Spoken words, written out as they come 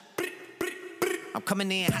I'm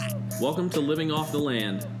coming in hot. Welcome to Living Off the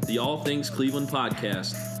Land, the All Things Cleveland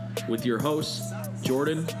podcast, with your hosts,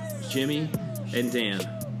 Jordan, Jimmy, and Dan.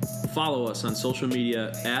 Follow us on social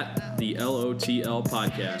media at the LOTL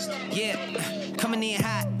podcast. Yeah, coming in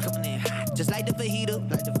hot. Just like the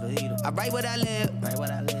fajita. I write what I live.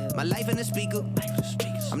 My life in the speaker.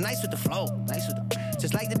 I'm nice with the flow.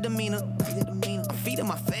 Just like the demeanor. I'm feeding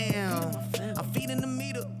my fam. I'm feeding the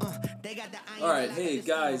meter. They got the iron. All right, hey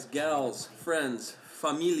guys, gals, friends,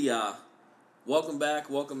 familia. Welcome back.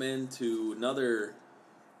 Welcome into another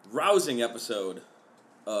rousing episode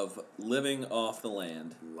of Living Off the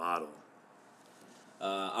Land. Lotto.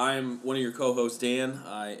 I'm one of your co-hosts, Dan.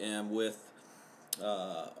 I am with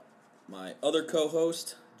my other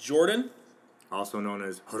co-host, Jordan. Also known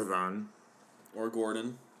as Jordan. Or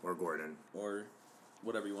Gordon. Or Gordon. Or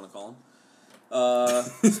whatever you want to call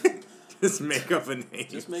him. Just make up a name.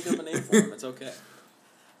 Just make up a name for him. It's okay.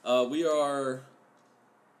 We are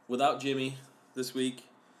without Jimmy this week.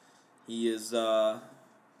 He is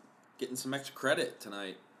getting some extra credit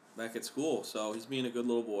tonight back at school, so he's being a good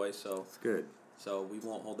little boy. So It's good. So we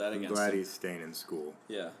won't hold that against him. I'm glad he's staying in school.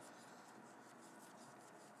 Yeah.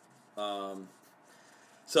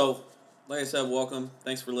 So, like I said, welcome.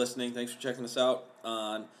 Thanks for listening. Thanks for checking us out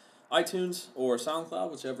on iTunes or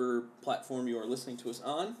SoundCloud, whichever platform you are listening to us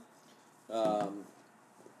on.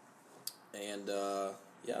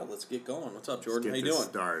 Yeah, let's get going. What's up, Jordan? How you doing?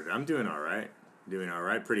 Started. I'm doing all right.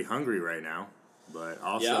 Pretty hungry right now, but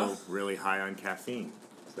also really high on caffeine.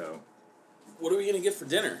 So, what are we gonna get for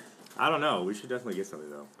dinner? I don't know. We should definitely get something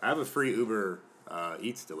though. I have a free Uber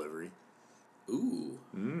Eats delivery. Ooh.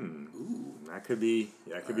 Ooh. That could be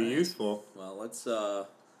useful. Well, let's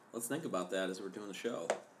think about that as we're doing the show.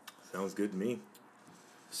 Sounds good to me.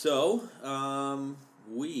 So,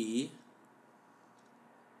 we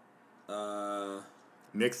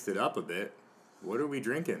mixed it up a bit. What are we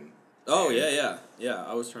drinking? Oh, yeah.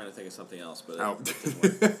 I was trying to think of something else, but it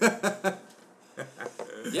didn't work.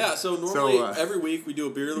 Yeah, so normally every week we do a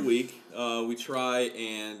beer of the week. We try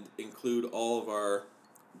and include all of our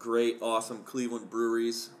great, awesome Cleveland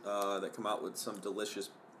breweries that come out with some delicious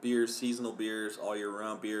beers, seasonal beers, all year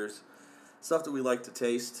round beers, stuff that we like to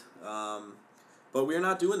taste. But we're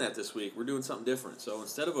not doing that this week. We're doing something different. So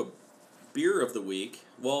instead of a beer of the week,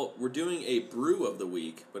 well, we're doing a brew of the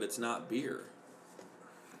week, but it's not beer.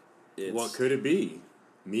 What could it be?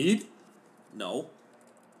 Mead? No.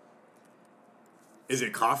 Is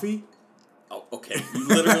it coffee? Oh, okay. You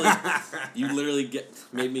literally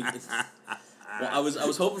made me. Well, I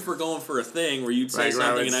was hoping for going for a thing where you'd say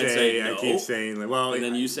something and I'd say no. I keep saying, well, and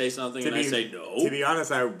then you say something and I say no. To be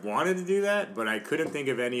honest, I wanted to do that, but I couldn't think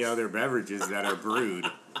of any other beverages that are brewed.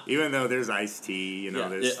 Even though there's iced tea, you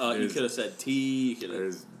could have said tea.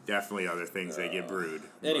 There's definitely other things that get brewed.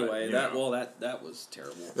 Anyway, that was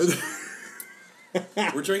terrible.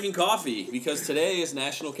 We're drinking coffee because today is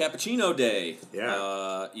National Cappuccino Day.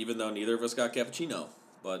 Yeah. Even though neither of us got cappuccino,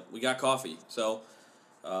 but we got coffee. So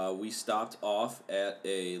we stopped off at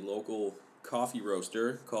a local coffee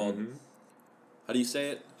roaster called, how do you say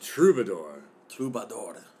it? Troubadour.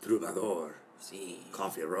 Si.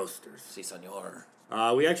 Coffee roasters. Si, senor.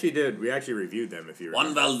 We actually reviewed them, if you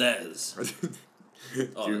remember. Juan Valdez. Do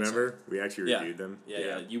you remember? We actually reviewed them.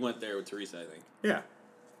 Yeah. You went there with Teresa, I think. Yeah,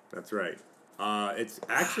 that's right. It's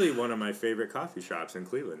actually one of my favorite coffee shops in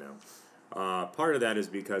Cleveland now. Part of that is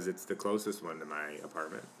because it's the closest one to my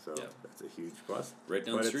apartment, so that's a huge plus. Right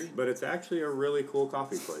down the street. But it's actually a really cool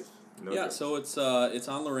coffee place. No joke. So it's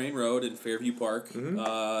on Lorraine Road in Fairview Park.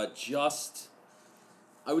 Just,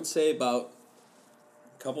 I would say about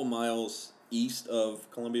a couple miles east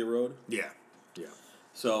of Columbia Road. Yeah.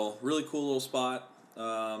 So really cool little spot.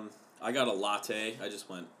 I got a latte. I just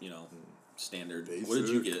went, standard. Basic. What did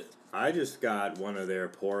you get? I just got one of their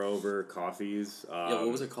pour over coffees. What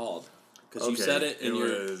was it called? Because you said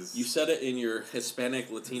it in your Hispanic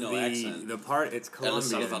Latino accent. The part, it's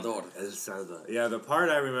Colombian. El Salvador. Yeah, the part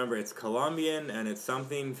I remember, it's Colombian and it's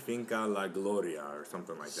something Finca La Gloria or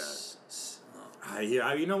something like that.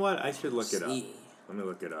 You know what? I should look it up. Let me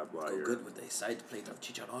look it up while you're... good with a side plate of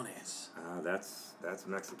chicharrones. That's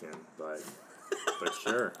Mexican, but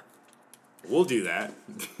sure. We'll do that.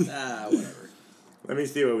 Whatever. Let me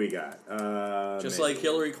see what we got. Just like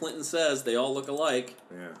Hillary Clinton says, they all look alike.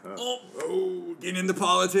 Yeah. Oh, getting into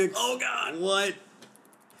politics. Oh, God. What?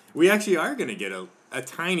 We actually are going to get a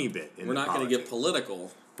tiny bit into We're not going to get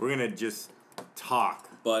political. We're going to just talk.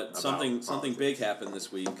 But something big happened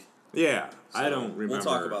this week. Yeah. So I don't remember. We'll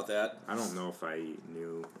talk about that. I don't know if I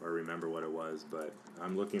knew or remember what it was, but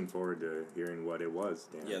I'm looking forward to hearing what it was,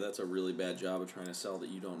 Dan. Yeah, that's a really bad job of trying to sell that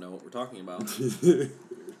you don't know what we're talking about.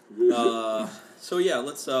 So yeah,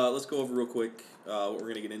 let's go over real quick what we're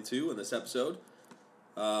gonna get into in this episode.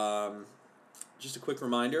 Just a quick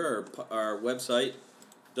reminder: our website,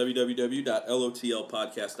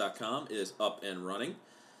 www.lotlpodcast.com, is up and running,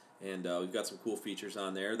 and we've got some cool features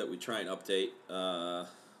on there that we try and update,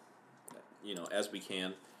 as we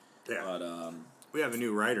can. Yeah. But we have a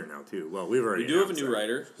new writer now too. Well, we do have a new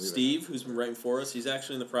writer, Steve, who's been writing for us. He's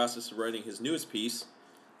actually in the process of writing his newest piece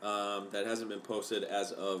that hasn't been posted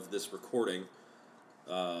as of this recording.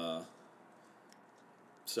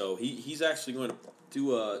 So he's actually going to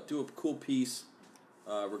do a cool piece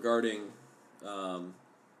regarding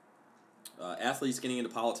athletes getting into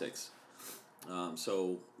politics.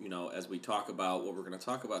 So as we talk about what we're going to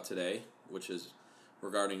talk about today, which is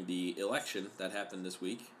regarding the election that happened this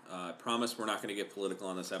week. I promise we're not going to get political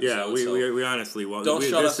on this episode. Yeah, we honestly won't. Don't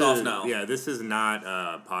shut us off now. Yeah, this is not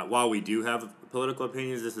while we do have political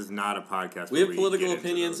opinions, this is not a podcast. We have political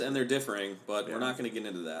opinions and they're differing, but we're not going to get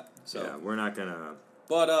into that. So yeah, we're not going to.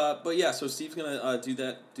 But yeah, so Steve's going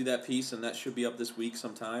to do that piece, and that should be up this week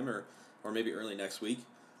sometime, or maybe early next week.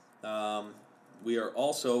 We are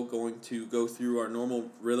also going to go through our normal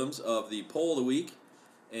rhythms of the poll of the week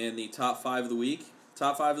and the top 5 of the week.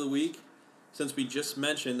 Top 5 of the week, since we just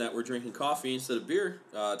mentioned that we're drinking coffee instead of beer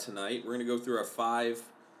tonight, we're going to go through our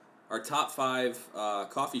top 5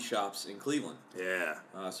 coffee shops in Cleveland. Yeah.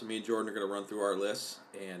 So me and Jordan are going to run through our lists,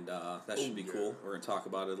 and that should be cool. We're going to talk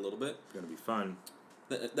about it a little bit. It's going to be fun.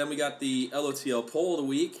 Then we got the LOTL poll of the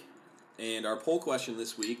week, and our poll question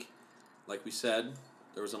this week, like we said,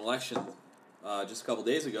 there was an election just a couple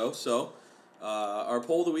days ago, so our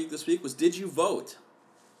poll of the week this week was, did you vote?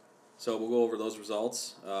 So we'll go over those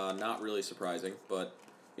results. Not really surprising, but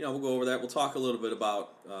we'll go over that. We'll talk a little bit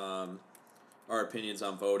about our opinions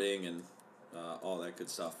on voting and all that good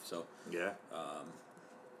stuff. So yeah.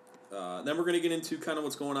 Then we're going to get into kind of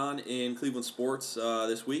what's going on in Cleveland sports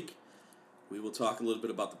this week. We will talk a little bit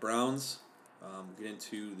about the Browns. We'll get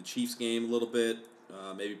into the Chiefs game a little bit.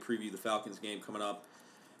 Maybe preview the Falcons game coming up,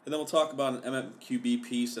 and then we'll talk about an MMQB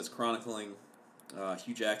piece that's chronicling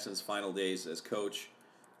Hugh Jackson's final days as coach.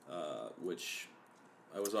 Which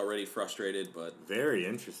I was already frustrated, but very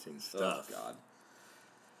interesting stuff. Oh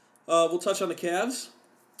God. We'll touch on the Cavs.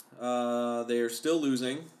 They are still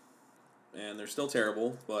losing, and they're still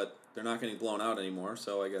terrible, but they're not getting blown out anymore.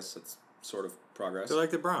 So I guess it's sort of progress. They're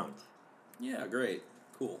like the Browns. Yeah, great,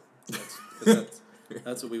 cool. That's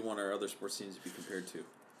what we want our other sports teams to be compared to.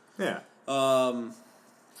 Yeah.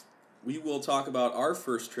 We will talk about our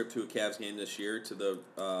first trip to a Cavs game this year to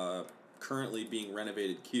the currently being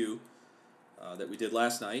renovated Q that we did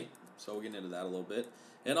last night. So we'll get into that a little bit.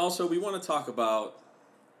 And also, we want to talk about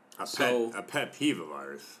a pet peeve of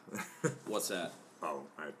ours. What's that? Oh,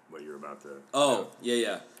 what you're about to... Oh,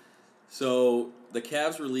 yeah. So the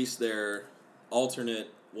Cavs released their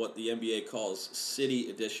alternate, what the NBA calls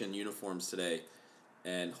City Edition uniforms today.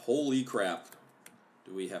 And holy crap,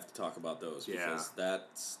 do we have to talk about those. Because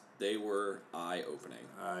they were eye-opening.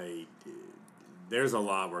 There's a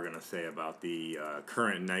lot we're going to say about the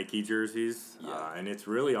current Nike jerseys, and it's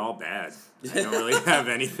really all bad. I don't really have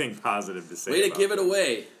anything positive to say. Way to give it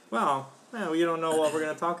away. Well, we don't know what we're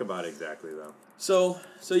going to talk about exactly, though. So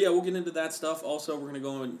yeah, we'll get into that stuff. Also, we're going to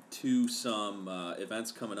go into some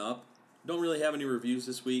events coming up. Don't really have any reviews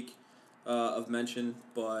this week of mention,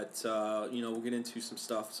 but we'll get into some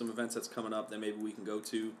stuff, some events that's coming up that maybe we can go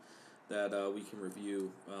to that we can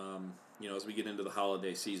review, as we get into the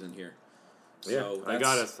holiday season here. So I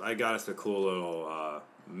got us a cool little,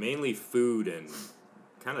 mainly food and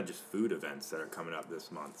kind of just food events that are coming up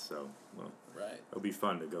this month. So, right, it'll be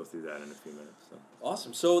fun to go through that in a few minutes. So.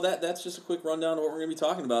 Awesome. So that's just a quick rundown of what we're going to be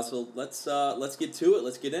talking about. So let's get to it.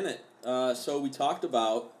 Let's get in it. So we talked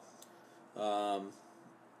about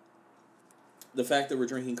the fact that we're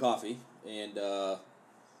drinking coffee, and I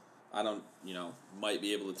don't, might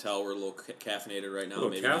be able to tell we're a little caffeinated right now.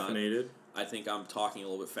 Maybe caffeinated. Not. I think I'm talking a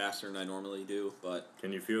little bit faster than I normally do, but...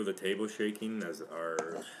 Can you feel the table shaking as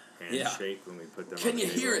our hands shake when we put them on the table? Can you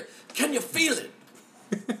hear it? Can you feel it?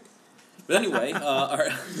 But anyway, our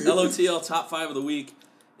LOTL top 5 of the week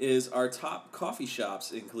is our top coffee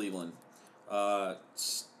shops in Cleveland.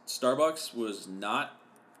 Starbucks was not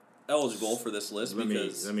eligible for this list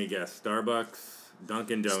because... Let me guess. Starbucks,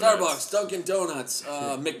 Dunkin' Donuts,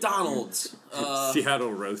 McDonald's.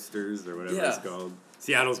 Seattle Roasters or whatever it's called.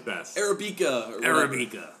 Seattle's best.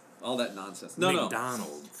 Arabica. All that nonsense. No.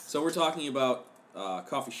 McDonald's. So we're talking about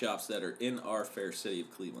coffee shops that are in our fair city of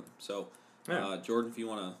Cleveland. So, Jordan, if you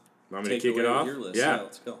want to take it off your list. Yeah,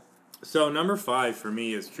 let's go. So number 5 for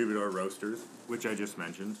me is Troubadour Roasters, which I just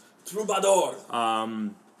mentioned. Troubadour.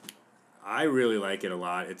 I really like it a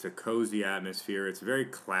lot. It's a cozy atmosphere. It's a very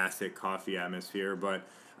classic coffee atmosphere, but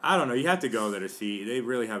I don't know. You have to go there to see. They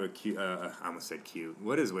really have a cute. I almost said cute.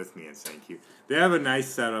 What is with me and saying cute? They have a nice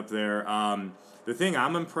setup there. The thing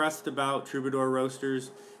I'm impressed about Troubadour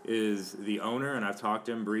Roasters is the owner, and I've talked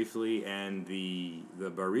to him briefly, and the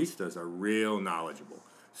baristas are real knowledgeable.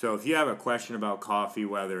 So if you have a question about coffee,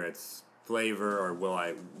 whether it's flavor or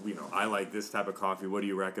I like this type of coffee, what do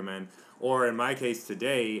you recommend? Or in my case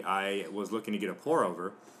today, I was looking to get a pour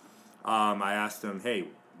over. I asked him, hey,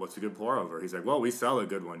 what's a good pour over? He's like, well, we sell a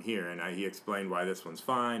good one here. And he explained why this one's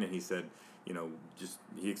fine. And he said,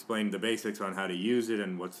 he explained the basics on how to use it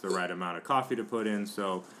and what's the right amount of coffee to put in.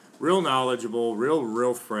 So real knowledgeable,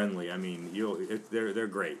 real friendly. I mean, they're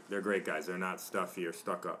great. They're great guys. They're not stuffy or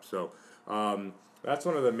stuck up. So that's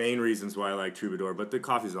one of the main reasons why I like Troubadour. But the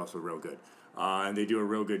coffee's also real good. And they do a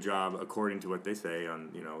real good job, according to what they say,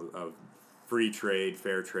 on, of free trade,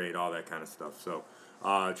 fair trade, all that kind of stuff. So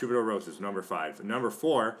Troubadour Roasters, number 5. Number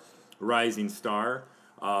 4, Rising Star.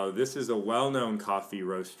 This is a well-known coffee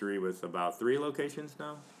roastery with about 3 locations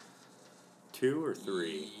now. 2 or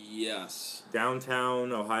 3? Yes.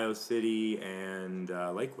 Downtown, Ohio City, and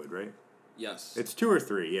Lakewood, right? Yes. It's 2 or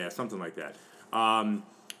 3, yeah, something like that.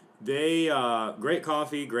 They great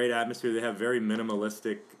coffee, great atmosphere. They have very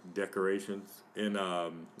minimalistic decorations in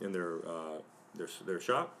their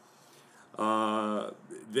shop.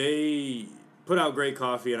 They put out great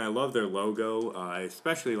coffee, and I love their logo. I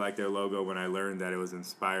especially like their logo when I learned that it was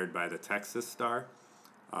inspired by the Texas Star.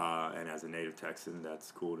 And as a native Texan,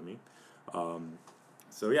 that's cool to me.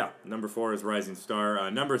 So yeah, number 4 is Rising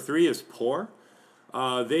Star. Number 3 is Pour.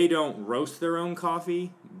 They don't roast their own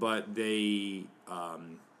coffee, but they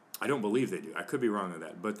I don't believe they do. I could be wrong on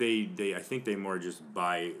that, but I think they more just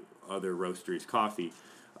buy other roasteries' coffee.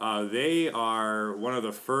 They are one of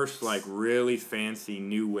the first really fancy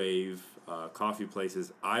new wave coffee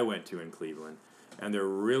places I went to in Cleveland, and they're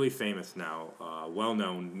really famous now. Well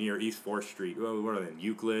known near East 4th Street. Well, what are they in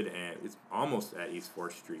Euclid? And it's almost at East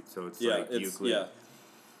 4th Street, so it's Euclid.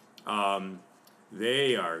 Yeah.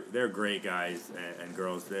 They're great guys and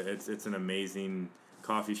girls. It's an amazing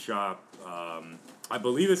coffee shop. I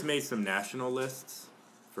believe it's made some national lists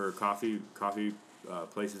for coffee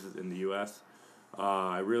places in the U.S.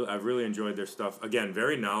 I've really enjoyed their stuff. Again,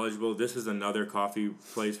 very knowledgeable. This is another coffee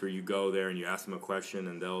place where you go there and you ask them a question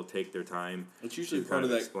and they'll take their time. It's usually part of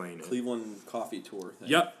that Cleveland coffee tour thing.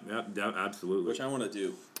 Yep, absolutely. Which I want to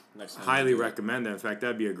do next time. Highly recommend that. In fact,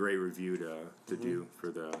 that'd be a great review to do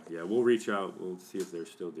for the. Yeah, we'll reach out. We'll see if they're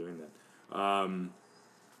still doing that.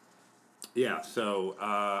 So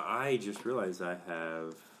I just realized I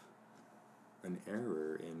have an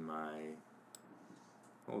error in my.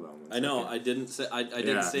 Hold on. I know. I didn't say. I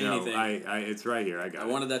didn't say anything. It's right here. I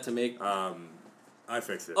wanted that to make. I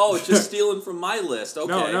fixed it. Oh, it's just stealing from my list. Okay.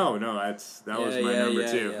 No. That was my number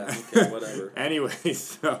 2. Yeah. Okay, whatever. Anyway,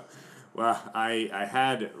 so. Well, I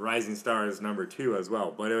had Rising Star as number 2 as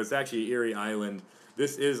well, but it was actually Erie Island.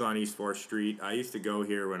 This is on East 4th Street. I used to go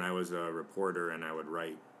here when I was a reporter, and I would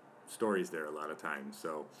write stories there a lot of times.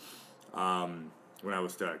 So, when I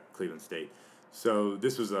was still at Cleveland State. So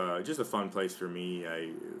this was just a fun place for me.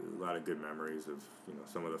 A lot of good memories of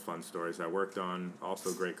some of the fun stories I worked on.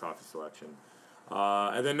 Also, great coffee selection.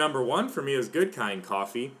 And then number 1 for me is Good Kind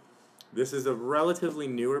Coffee. This is a relatively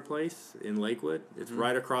newer place in Lakewood. It's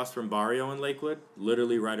right across from Barrio in Lakewood,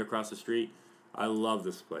 literally right across the street. I love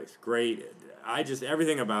this place. Great.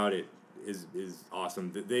 Everything about it is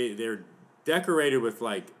awesome. They're decorated with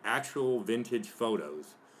actual vintage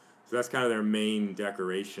photos. So that's kind of their main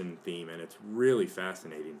decoration theme, and it's really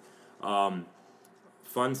fascinating.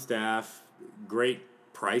 Fun staff, great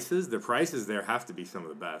prices. The prices there have to be some of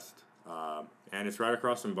the best. And it's right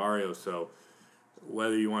across from Barrio, so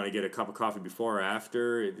whether you want to get a cup of coffee before or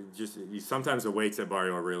after, sometimes the waits at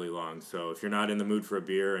Barrio are really long. So if you're not in the mood for a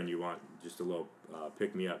beer and you want just a little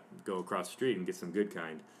pick-me-up, go across the street and get some Good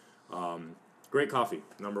Kind. Great coffee,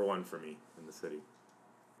 number 1 for me in the city.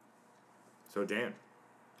 So Dan.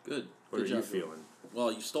 Good. What are you feeling?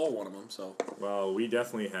 Well, you stole one of them, so. Well, we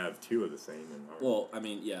definitely have 2 of the same in our. Well, I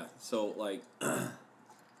mean, yeah. So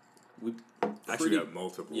we actually have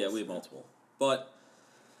multiple. Yeah, we have multiple, but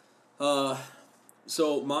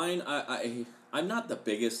so mine, I'm not the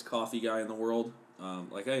biggest coffee guy in the world. I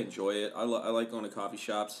enjoy it. I like going to coffee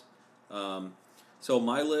shops. So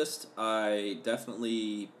my list, I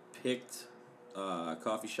definitely picked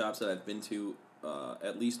coffee shops that I've been to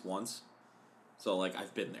at least once. So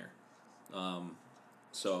I've been there.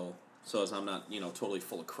 So as I'm not totally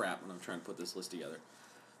full of crap when I'm trying to put this list together.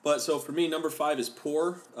 But so for me, number 5 is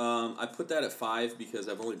Pour. I put that at 5 because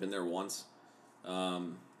I've only been there once.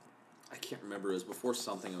 I can't remember. It was before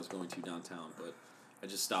something I was going to downtown, but I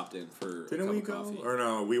just stopped in for Didn't a cup we of go? coffee. Or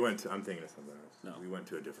no, we went to... I'm thinking of something else. No. We went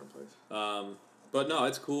to a different place. But no,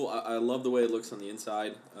 it's cool. I love the way it looks on the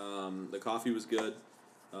inside. The coffee was good.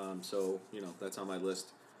 So, that's on my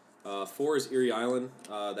list. 4 is Erie Island.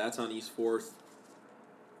 That's on East 4th.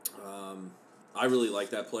 I really like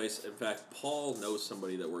that place. In fact, Paul knows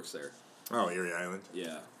somebody that works there. Oh, Erie Island. Yeah.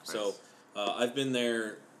 Nice. So, I've been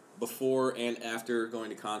there before and after going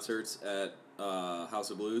to concerts at House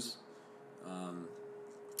of Blues.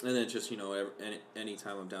 And then just, any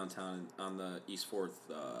time I'm downtown on the East 4th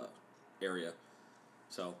area.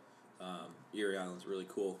 So, Erie Island's really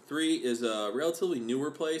cool. 3 is a relatively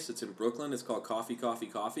newer place. It's in Brooklyn. It's called Coffee, Coffee,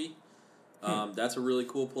 Coffee. That's a really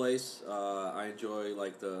cool place. I enjoy,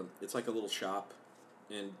 it's like a little shop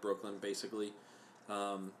in Brooklyn, basically.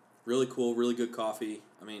 Really cool, really good coffee.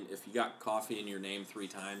 I mean, if you got coffee in your name 3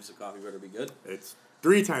 times, the coffee better be good. It's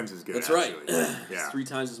 3 times as good, That's actually. right. Yeah. It's 3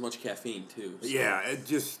 times as much caffeine, too. So. Yeah, it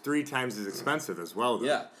just 3 times as expensive as well, though.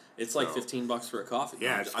 Yeah, it's like $15 for a coffee.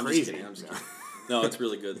 Yeah, I'm crazy. I'm just kidding. No, it's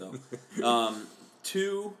really good, though.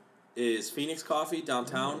 2 is Phoenix Coffee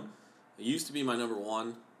downtown. It used to be my number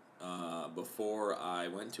 1 before I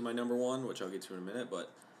went to my number 1, which I'll get to in a minute.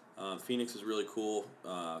 But Phoenix is really cool.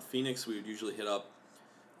 Phoenix, we would usually hit up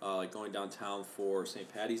going downtown for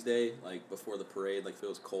St. Patty's Day, before the parade. If it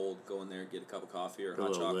was cold, go in there, get a cup of coffee or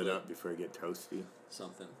hot chocolate. Lit up before I get toasty.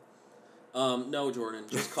 Something. No, Jordan,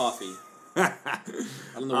 just coffee. I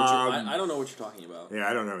don't know what you're talking about. Yeah,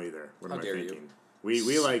 I don't know either. What How am I dare thinking? you?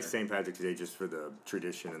 We like St. Patrick's Day just for the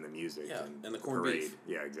tradition and the music. Yeah, and the corned parade. beef.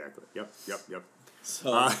 Yeah, exactly. Yep.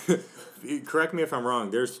 So, correct me if I'm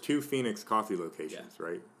wrong. There's 2 Phoenix coffee locations,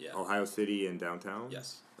 right? Yeah. Ohio City and downtown?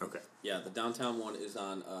 yes. Okay. Yeah, the downtown one is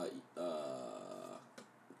on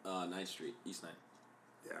 9th Street, East 9th.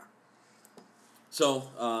 Yeah. So,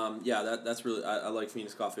 that's really... I like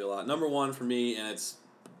Phoenix Coffee a lot. Number 1 for me, and it's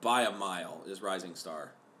by a mile, is Rising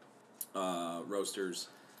Star Roasters.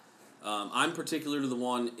 I'm particular to the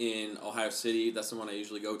one in Ohio City. That's the one I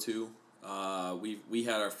usually go to. We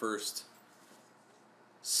had our first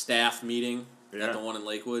staff meeting at the one in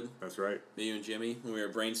Lakewood. That's right. Me and Jimmy, when we were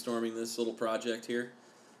brainstorming this little project here.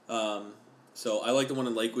 So I like the one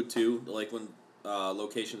in Lakewood too. The Lakewood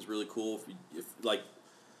location's really cool. If like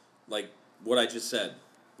what I just said,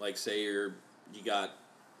 say you got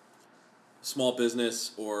small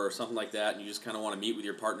business or something like that, and you just kind of want to meet with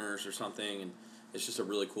your partners or something, and it's just a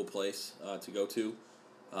really cool place to go to.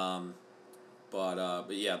 But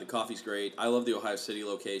yeah, the coffee's great. I love the Ohio City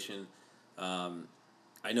location.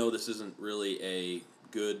 I know this isn't really a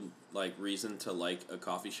good reason to like a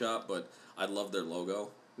coffee shop, but I love their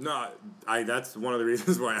logo. No, that's one of the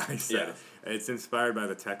reasons why I said Yeah. It's inspired by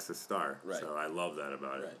the Texas Star. Right. So I love that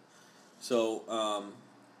about it. Right. So,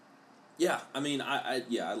 yeah, I mean,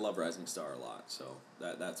 I love Rising Star a lot, so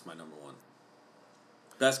that's my number 1.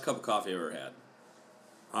 Best cup of coffee I've ever had.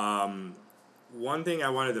 One thing I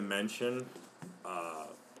wanted to mention,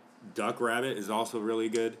 Duck Rabbit is also really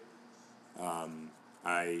good.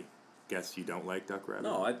 I guess you don't like Duck Rabbit?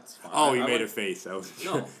 No, it's fine. Oh, you made a face. I was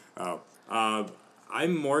No.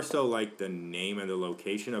 I'm more so like the name and the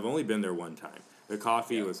location. I've only been there one time. The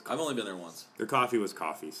coffee was... I've only been there once. The coffee was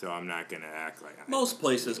coffee, so I'm not going to act like... Most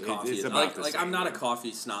places coffee it's is... about the same, I'm not a yeah.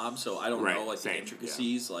 coffee snob, so I don't know, the same,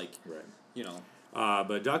 intricacies, Right.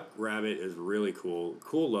 But Duck Rabbit is really cool.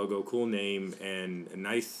 Cool logo, cool name, and a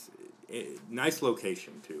nice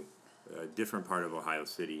location, too. A different part of Ohio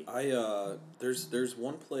City. There's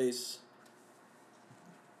one place...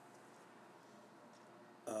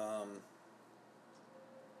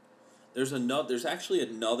 There's actually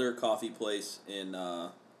another coffee place in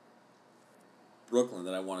Brooklyn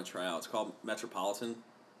that I want to try out. It's called Metropolitan.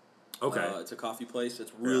 Okay. It's a coffee place.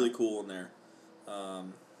 It's really cool in there. I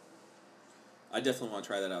definitely want to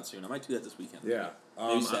try that out soon. I might do that this weekend. Yeah.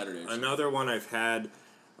 Maybe Saturday. Another one I've had,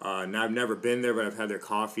 now I've never been there, but I've had their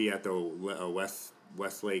coffee at the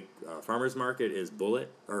Westlake Farmers Market is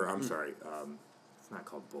Bullet. Or, I'm sorry, it's not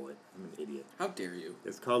called Bullet. I'm an idiot. How dare you?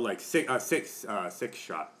 It's called six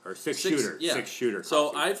shot or six shooter. Yeah. Six shooter.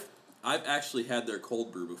 So coffee. I've actually had their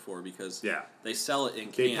cold brew before because Yeah. they sell it in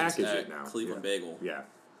They cans package at it now. Cleveland Bagel. Yeah.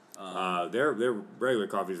 Their regular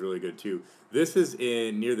coffee is really good too. This is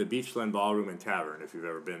near the Beachland Ballroom and Tavern. If you've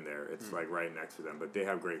ever been there, it's right next to them. But they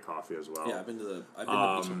have great coffee as well. Yeah, I've been to the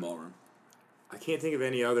Beachland Ballroom. I can't think of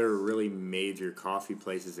any other really major coffee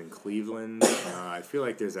places in Cleveland. I feel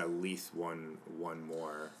like there's at least one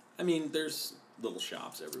more. I mean, there's little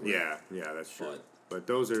shops everywhere. Yeah, that's true. But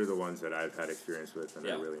those are the ones that I've had experience with and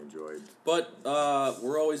I really enjoyed. But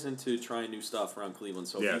we're always into trying new stuff around Cleveland.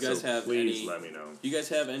 So if you guys have please let me know. If you guys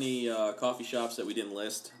have any coffee shops that we didn't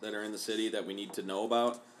list that are in the city that we need to know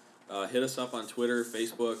about, hit us up on Twitter,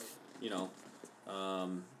 Facebook,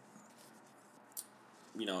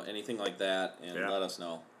 anything like that, and let us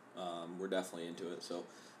know. We're definitely into it. So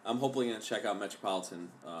I'm hopefully going to check out Metropolitan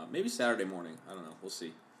maybe Saturday morning. I don't know. We'll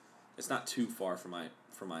see. It's not too far from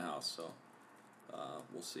my house, so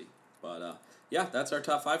we'll see. But that's our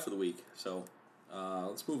top 5 for the week. So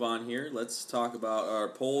let's move on here. Let's talk about our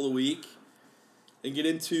poll of the week and get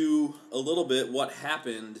into a little bit what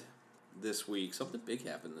happened this week. Something big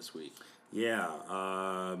happened this week. Yeah.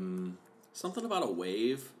 Something about a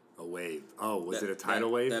wave. A wave. Oh, was it a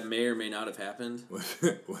tidal wave? That may or may not have happened.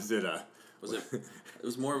 Was it a... Was it? It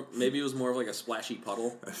was more. Maybe it was more of like a splashy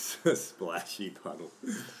puddle. A splashy puddle.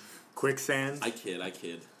 Quicksand. I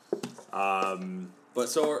kid. But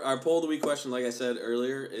so our poll of the week question, like I said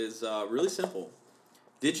earlier, is really simple.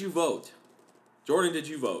 Did you vote? Jordan, did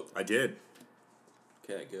you vote? I did.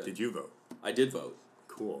 Okay, good. Did you vote? I did vote.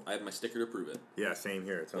 Cool. I have my sticker to prove it. Yeah, same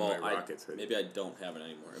here. It's on my Rockets hoodie. Maybe I don't have it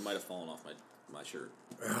anymore. It might have fallen off my shirt.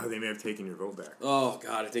 They may have taken your vote back. Oh,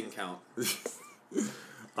 God, it didn't count.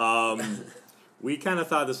 We kind of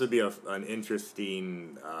thought this would be an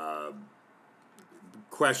interesting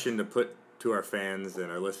question to put to our fans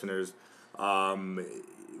and our listeners.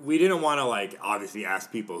 We didn't want to, obviously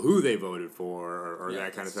ask people who they voted for or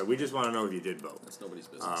that kind of stuff. We just want to know if you did vote. That's nobody's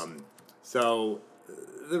business. So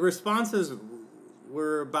the responses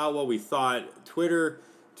were about what we thought. Twitter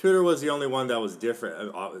was the only one that was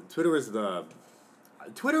different.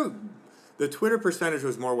 The Twitter percentage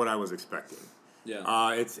was more what I was expecting.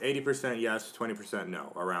 Yeah. It's 80% yes, 20%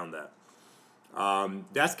 no, around that.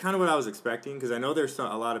 That's kind of what I was expecting because I know there's a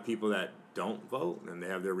lot of people that don't vote and they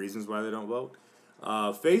have their reasons why they don't vote.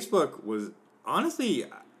 Facebook was, honestly,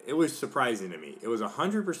 it was surprising to me. It was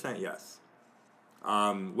 100% yes,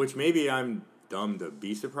 which maybe I'm dumb to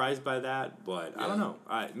be surprised by that, but I don't know.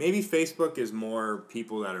 Maybe Facebook is more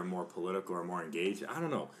people that are more political or more engaged. I don't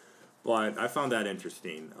know, but I found that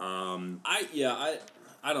interesting. I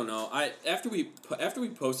don't know. After we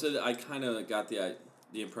posted it, I kind of got the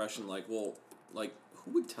impression who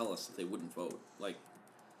would tell us that they wouldn't vote?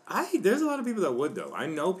 There's a lot of people that would though. I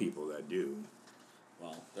know people that do.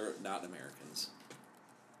 Well, they're not Americans.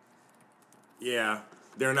 Yeah,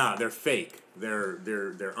 they're not. They're fake. They're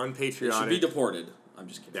unpatriotic. They should be deported. I'm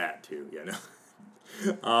just kidding. That too. Yeah.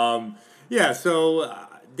 No. So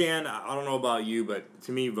Dan, I don't know about you, but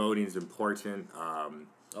to me, voting is important.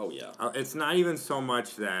 Oh, yeah. It's not even so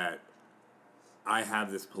much that I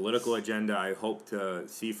have this political agenda I hope to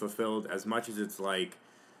see fulfilled as much as it's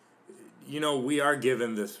we are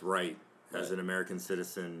given this right as an American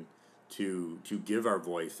citizen to give our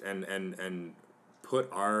voice and put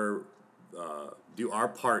do our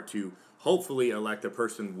part to hopefully elect a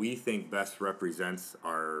person we think best represents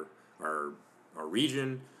our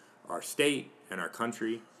region, our state, and our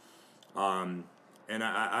country. And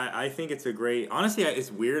I think it's a great... Honestly,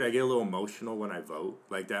 it's weird. I get a little emotional when I vote.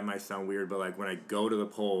 That might sound weird, but when I go to the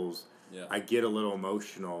polls, I get a little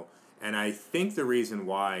emotional. And I think the reason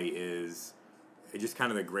why is just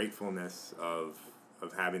kind of the gratefulness of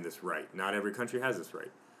having this right. Not every country has this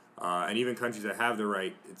right. And even countries that have the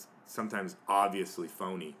right, it's sometimes obviously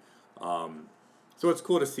phony. So it's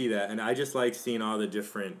cool to see that. And I just like seeing all the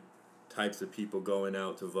different types of people going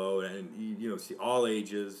out to vote. And, see all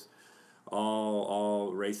ages...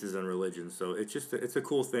 all races and religions. So it's a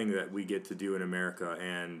cool thing that we get to do in America,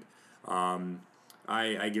 and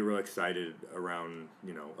I get real excited around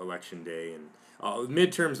election day, and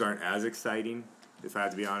midterms aren't as exciting, if I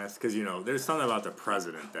have to be honest, because there's something about the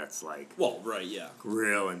president that's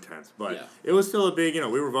real intense. But it was still a big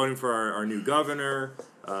we were voting for our new governor,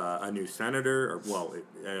 a new senator, or it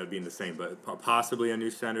ended up being the same, but possibly a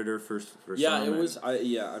new senator for some. It was.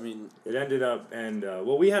 It ended up, and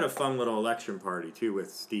we had a fun little election party too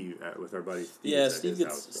with Steve, with our buddy Steve. Yeah, Steve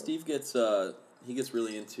gets he gets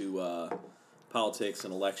really into politics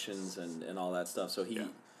and elections and all that stuff. So he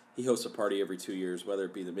hosts a party every 2 years, whether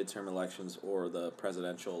it be the midterm elections or the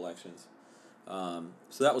presidential elections.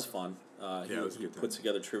 So that was fun. He put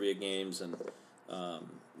together trivia games and.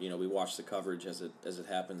 We watch the coverage as it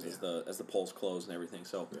happens, as the polls close and everything.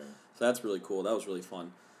 So that's really cool. That was really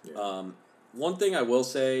fun. Yeah. One thing I will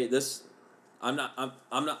say, this might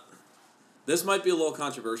be a little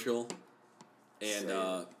controversial,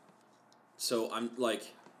 and so I'm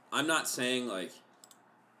not saying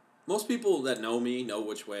most people that know me know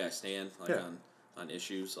which way I stand on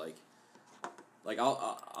issues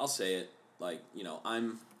I'll say it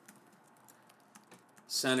I'm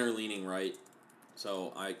center-leaning right,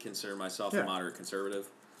 so I consider myself a moderate conservative.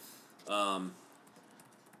 I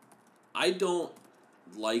don't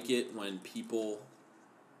like it when people...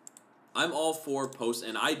 I'm all for posts,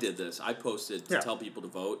 and I did this. I posted to tell people to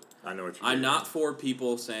vote. I know what you mean. I'm not for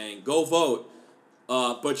people saying, go vote,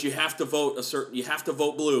 but you have to vote you have to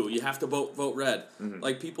vote blue, you have to vote red. Mm-hmm.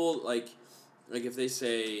 Like, people, like if they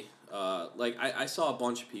say, I saw a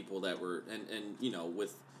bunch of people that were, and you know,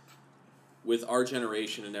 with our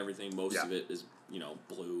generation and everything, most of it is, you know,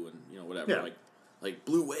 blue and, you know, whatever. Yeah. Like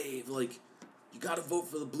blue wave, like, you gotta vote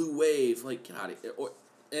for the blue wave, like, get out of here.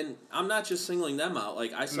 And I'm not just singling them out.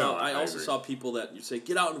 Like, I also saw people that you say,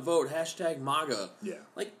 get out and vote, #MAGA. Yeah.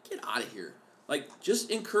 Like, get out of here. Like, just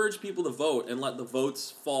encourage people to vote and let the votes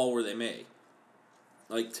fall where they may.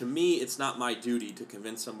 Like, to me, it's not my duty to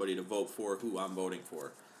convince somebody to vote for who I'm voting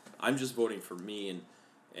for. I'm just voting for me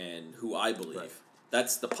and who I believe. Right.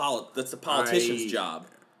 That's the politician's job,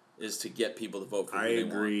 is to get people to vote for who they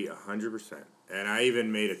want. I agree 100%. And I even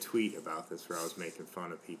made a tweet about this where I was making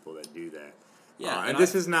fun of people that do that. Yeah, and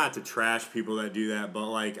this is not to trash people that do that, but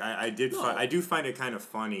like I do find it kind of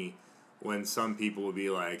funny when some people will be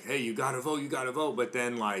like, "Hey, you gotta vote," but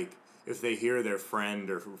then like if they hear their friend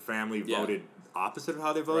or family voted opposite of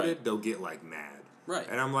how they voted, they'll get like mad. Right.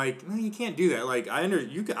 And I'm like, no, you can't do that. Like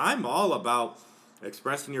I'm all about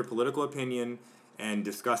expressing your political opinion and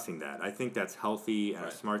discussing that. I think that's healthy and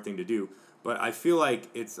a smart thing to do. But I feel like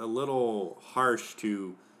it's a little harsh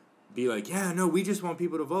to be like, yeah, no, we just want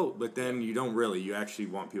people to vote, but then you don't really. You actually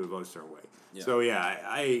want people to vote a certain way. Yeah. So yeah,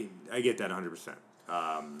 I get that 100%.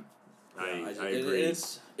 I agree.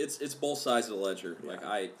 It's both sides of the ledger. Yeah. Like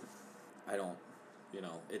I don't, you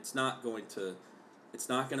know, it's not going to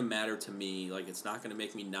matter to me. Like, it's not going to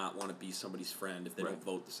make me not want to be somebody's friend if they don't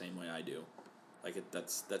vote the same way I do. Like,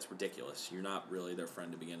 that's ridiculous. You're not really their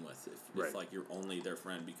friend to begin with. If like you're only their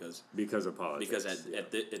friend because of politics. Because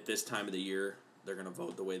at this time of the year, they're going to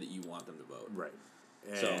vote the way that you want them to vote. Right.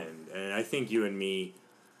 And I think you and me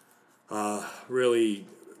really,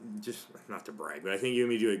 just not to brag, but I think you and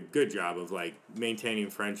me do a good job of like maintaining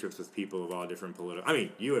friendships with people of all different political... I mean,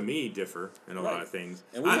 you and me differ in a lot of things.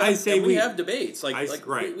 And we have debates.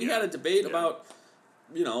 We had a debate about,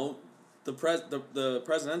 you know, the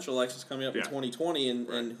presidential elections coming up in 2020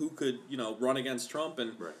 and who could, you know, run against Trump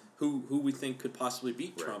and who we think could possibly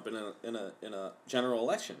beat Trump in a general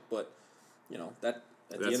election. But, you know, at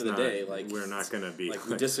the end of the day, like, we're not going to be like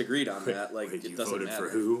we disagreed on that. Like, it doesn't voted matter.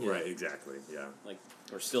 For who? Yeah. Right, exactly. Yeah. Like,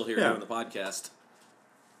 we're still here doing the podcast.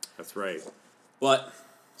 That's right. But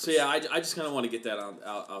so yeah, I just kind of want to get that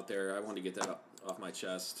out there. I want to get that off my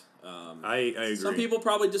chest. I agree. Some people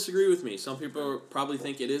probably disagree with me. Some people probably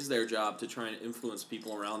think it is their job to try and influence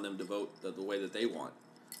people around them to vote the way that they want.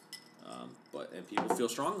 And people feel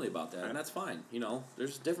strongly about that, and that's fine. You know,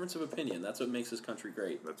 there's a difference of opinion. That's what makes this country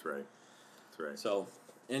great. That's right. So,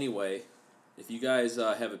 anyway, if you guys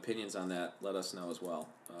have opinions on that, let us know as well.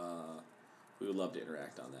 We would love to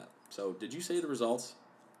interact on that. So, did you say the results?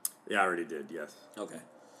 Yeah, I already did, yes. Okay.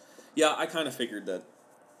 Yeah, I kind of figured that.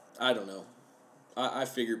 I don't know. I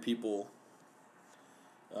figured people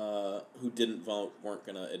who didn't vote weren't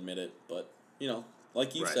going to admit it, but, you know,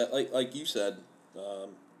 like you said,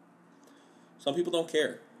 some people don't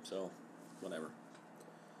care, so whatever.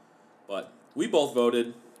 But we both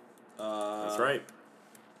voted. That's right.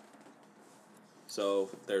 So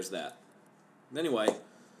there's that. Anyway,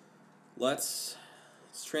 let's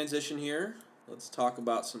transition here. Let's talk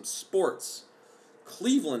about some sports.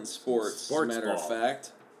 Cleveland sports, as a matter of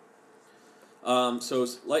fact. So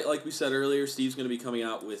like we said earlier, Steve's going to be coming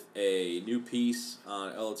out with a new piece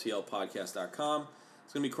on LOTLpodcast.com.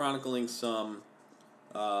 It's going to be chronicling some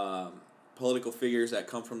political figures that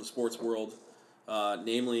come from the sports world,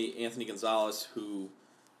 namely Anthony Gonzalez, who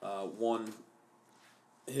won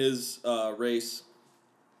his race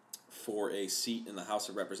for a seat in the House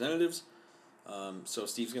of Representatives. So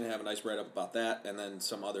Steve's going to have a nice write-up about that, and then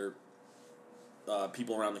some other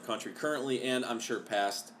people around the country currently, and I'm sure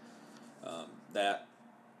past, that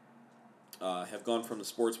have gone from the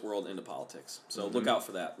sports world into politics. So look out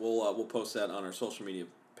for that. We'll post that on our social media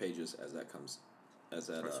pages as that comes, as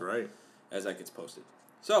that gets posted.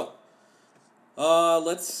 So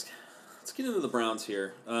let's get into the Browns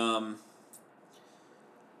here.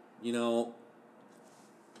 You know,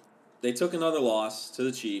 they took another loss to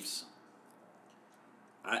the Chiefs.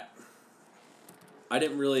 I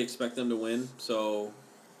didn't really expect them to win, so,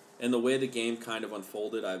 and the way the game kind of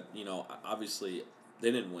unfolded, obviously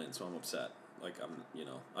they didn't win, so I'm upset. Like,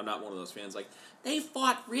 I'm not one of those fans like, they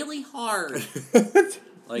fought really hard.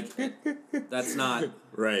 Like, that's not...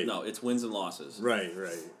 Right. No, it's wins and losses. Right.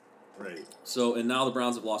 Right. So, and now the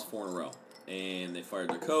Browns have lost 4 in a row. And they fired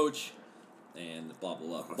their coach, and blah,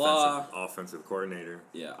 blah, blah, blah. Offensive coordinator.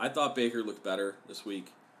 Yeah, I thought Baker looked better this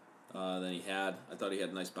week than he had. I thought he had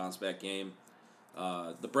a nice bounce-back game.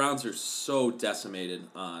 The Browns are so decimated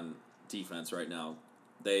on defense right now.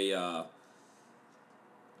 They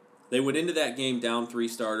went into that game down 3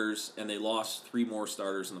 starters, and they lost 3 more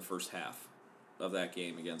starters in the first half of that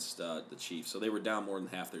game against the Chiefs. So they were down more than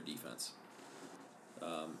half their defense.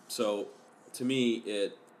 So, to me,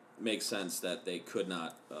 it makes sense that they could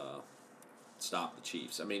not stop the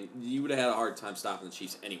Chiefs. I mean, you would have had a hard time stopping the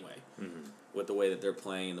Chiefs anyway with the way that they're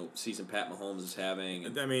playing, the season Pat Mahomes is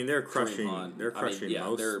having. I mean, they're crushing.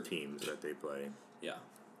 Most teams that they play. Yeah.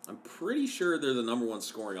 I'm pretty sure they're the number 1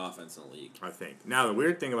 scoring offense in the league. I think. Now, the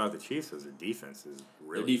weird thing about the Chiefs is their defense is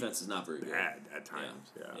really their defense is not very bad at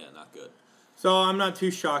times. Yeah, not good. So I'm not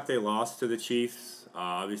too shocked they lost to the Chiefs.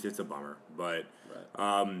 Obviously, it's a bummer, but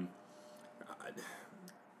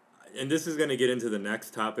and this is going to get into the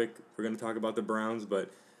next topic. We're going to talk about the Browns, but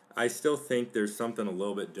I still think there's something a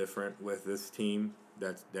little bit different with this team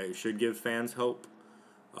that should give fans hope.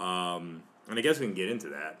 And I guess we can get into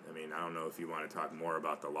that. I mean, I don't know if you want to talk more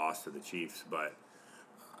about the loss to the Chiefs, but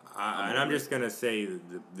I'm just going to say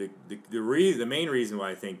the main reason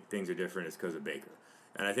why I think things are different is because of Baker.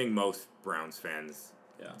 And I think most Browns fans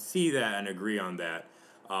see that and agree on that.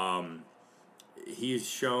 He's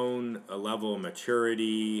shown a level of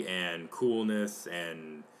maturity and coolness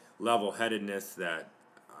and level-headedness that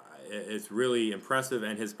is really impressive.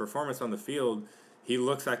 And his performance on the field, he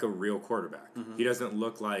looks like a real quarterback. Mm-hmm. He doesn't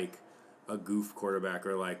look like a goof quarterback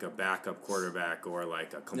or like a backup quarterback or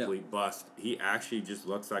like a complete bust. He actually just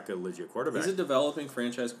looks like a legit quarterback. He's a developing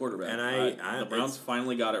franchise quarterback. And the Browns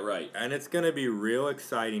finally got it right. And it's going to be real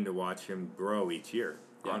exciting to watch him grow each year,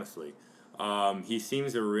 honestly. He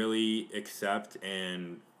seems to really accept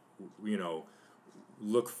and,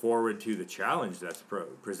 look forward to the challenge that's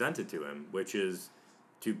presented to him, which is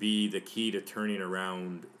to be the key to turning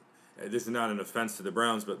around. This is not an offense to the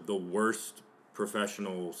Browns, but the worst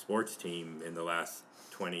professional sports team in the last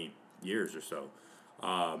 20 years or so.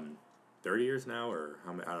 30 years now, or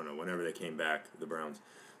how many, I don't know, whenever they came back, the Browns.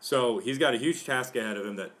 So he's got a huge task ahead of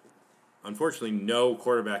him that unfortunately no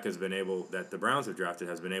quarterback that the Browns have drafted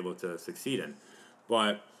has been able to succeed in.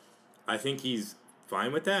 But I think he's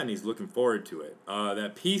fine with that, and he's looking forward to it.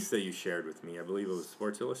 That piece that you shared with me, I believe it was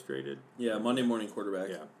Sports Illustrated. Yeah, Monday Morning Quarterback.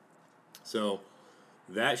 Yeah. So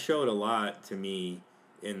that showed a lot to me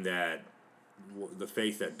in that the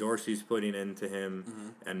faith that Dorsey's putting into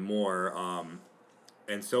him and more.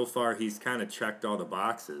 And so far, he's kind of checked all the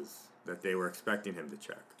boxes that they were expecting him to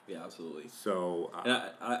check. Yeah, absolutely. So, and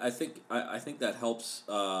I think that helps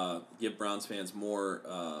give Browns fans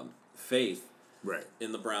more faith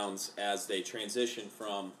in the Browns as they transition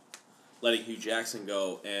from letting Hugh Jackson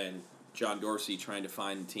go and John Dorsey trying to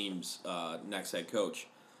find the team's next head coach.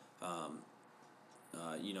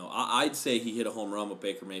 I'd say he hit a home run with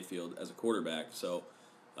Baker Mayfield as a quarterback. So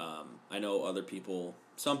I know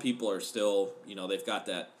some people are still, they've got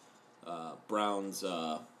that Browns,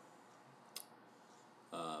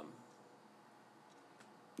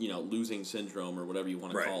 losing syndrome or whatever you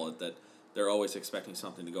want to call it, that they're always expecting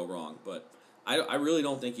something to go wrong. But I really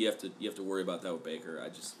don't think you have to worry about that with Baker.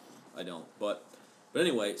 I don't. But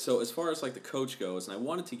anyway, so as far as like the coach goes, and I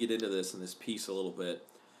wanted to get into this in this piece a little bit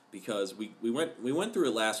because we went through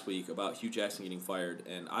it last week about Hugh Jackson getting fired,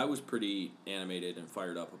 and I was pretty animated and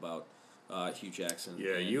fired up about Hugh Jackson.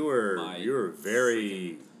 Yeah, you were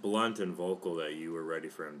very blunt and vocal that you were ready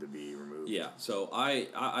for him to be removed. Yeah, so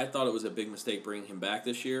I thought it was a big mistake bringing him back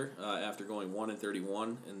this year after going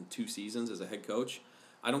 1-31 in 2 seasons as a head coach.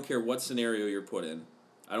 I don't care what scenario you're put in.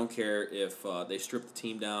 I don't care if they stripped the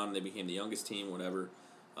team down and they became the youngest team, whatever.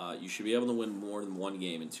 You should be able to win more than 1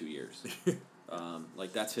 game in 2 years.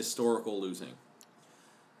 That's historical losing.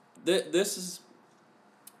 This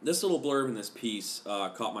little blurb in this piece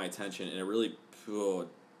caught my attention, and it really,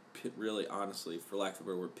 honestly, for lack of a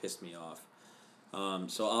better word, pissed me off.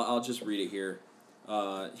 So I'll just read it here.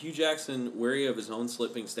 Hugh Jackson, wary of his own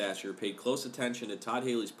slipping stature, paid close attention to Todd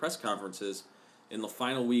Haley's press conferences in the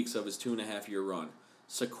final weeks of his 2.5-year run,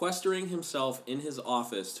 sequestering himself in his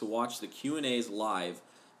office to watch the Q&As live,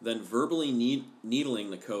 then verbally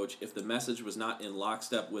needling the coach if the message was not in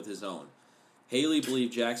lockstep with his own. Haley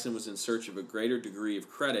believed Jackson was in search of a greater degree of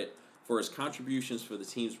credit for his contributions for the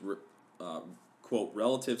team's, quote,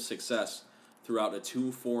 relative success throughout a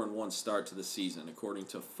 2-4-1 start to the season, according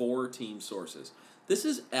to 4 team sources. This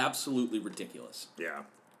is absolutely ridiculous. Yeah.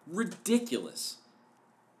 Ridiculous.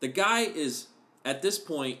 The guy is, at this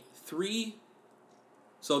point, 3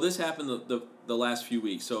 So this happened the last few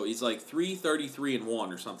weeks. So he's like 3-33-1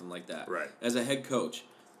 or something like that. Right. As a head coach.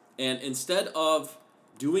 And instead of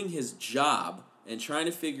doing his job and trying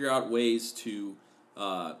to figure out ways to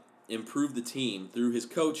improve the team through his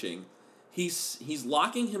coaching, he's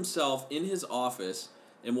locking himself in his office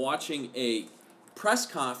and watching a press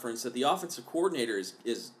conference that the offensive coordinator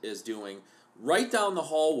is doing right down the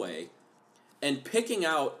hallway and picking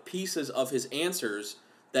out pieces of his answers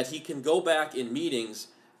that he can go back in meetings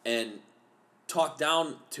and talk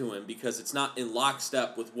down to him because it's not in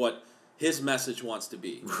lockstep with what his message wants to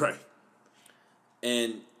be. Right.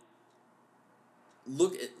 And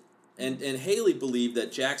and Haley believed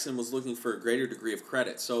that Jackson was looking for a greater degree of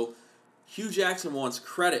credit. So Hugh Jackson wants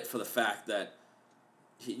credit for the fact that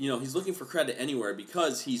he's looking for credit anywhere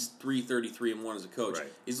because he's 3-33-1 as a coach. Right.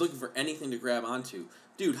 He's looking for anything to grab onto.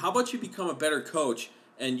 Dude, how about you become a better coach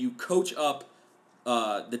and you coach up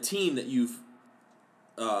the team that you've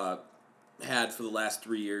had for the last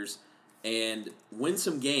 3 years and win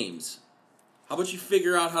some games? How about you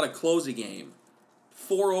figure out how to close a game?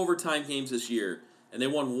 4 overtime games this year, and they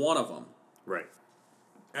won one of them. Right.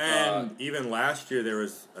 And even last year, there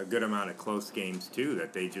was a good amount of close games, too,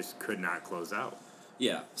 that they just could not close out.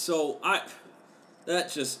 Yeah, so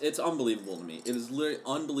it's unbelievable to me. It is literally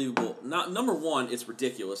unbelievable. Number one, it's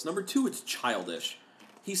ridiculous. Number two, it's childish.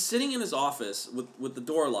 He's sitting in his office with the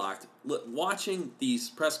door locked, watching these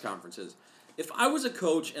press conferences. If I was a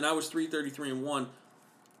coach and I was 3-33-1,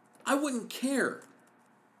 I wouldn't care.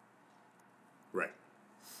 Right.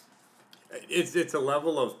 It's a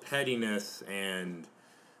level of pettiness and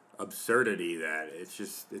absurdity that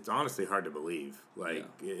it's honestly hard to believe. Like,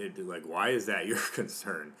 why is that your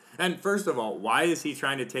concern? And first of all, why is he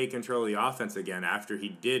trying to take control of the offense again after he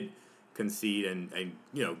did concede and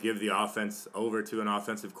give the offense over to an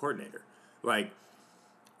offensive coordinator? Like,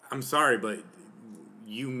 I'm sorry, but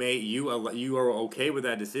you are okay with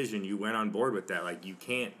that decision. You went on board with that. Like, you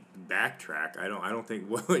can't backtrack. I don't think.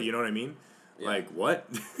 You know what I mean? Yeah. Like, what?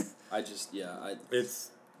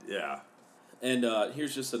 And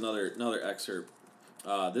here's just another excerpt.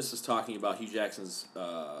 This is talking about Hugh Jackson's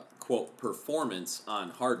quote performance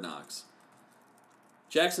on Hard Knocks.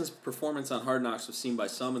 Jackson's performance on Hard Knocks was seen by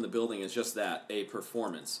some in the building as just that, a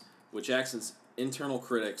performance, with Jackson's internal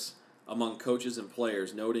critics among coaches and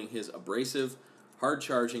players noting his abrasive,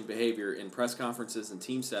 hard-charging behavior in press conferences and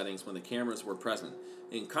team settings when the cameras were present,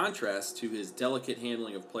 in contrast to his delicate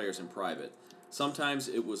handling of players in private. Sometimes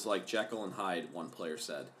it was like Jekyll and Hyde, one player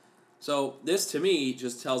said. So this, to me,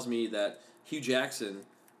 just tells me that Hugh Jackson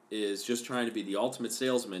is just trying to be the ultimate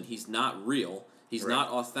salesman. He's not real. He's not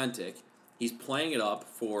authentic. He's playing it up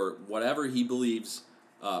for whatever he believes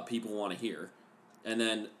people want to hear. And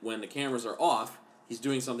then when the cameras are off, he's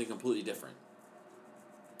doing something completely different.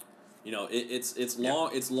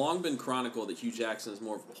 It's long been chronicled that Hugh Jackson is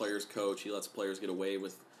more of a player's coach. He lets players get away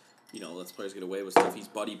with, stuff. He's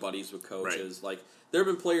buddies with coaches. Right. Like, there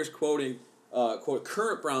have been players quoting,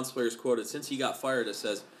 current Browns players quoted since he got fired. It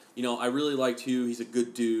says, I really liked Hugh. He's a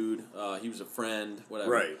good dude. He was a friend. Whatever.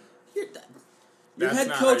 Right. Your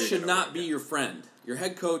head coach should not be your friend. Your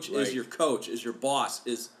head coach is your coach. Is your boss.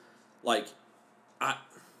 Is like,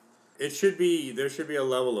 There should be a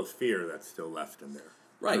level of fear that's still left in there.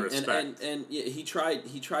 Right, and he tried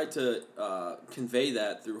to convey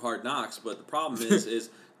that through Hard Knocks, but the problem is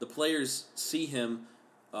the players see him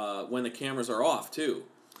when the cameras are off too.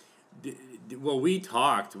 Well, we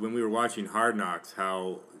talked when we were watching Hard Knocks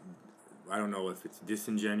how, I don't know if it's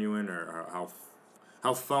disingenuous or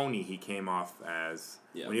how phony he came off as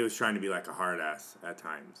when he was trying to be like a hard ass at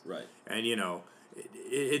times. Right, and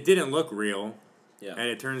it didn't look real. Yeah, and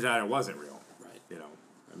it turns out it wasn't real. Right,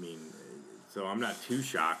 I mean. So I'm not too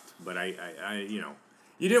shocked, but I you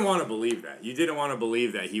didn't want to believe that. You didn't want to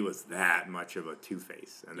believe that he was that much of a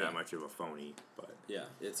two-face and that much of a phony. But yeah,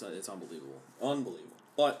 it's unbelievable.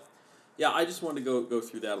 But yeah, I just wanted to go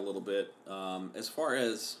through that a little bit. As far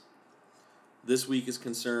as this week is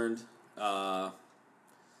concerned, they're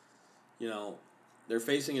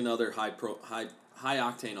facing another high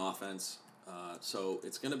octane offense, so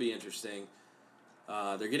it's going to be interesting.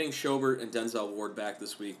 They're getting Schobert and Denzel Ward back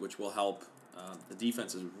this week, which will help. The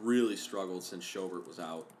defense has really struggled since Schobert was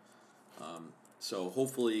out. So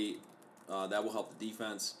hopefully that will help the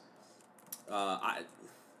defense.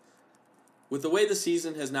 With the way the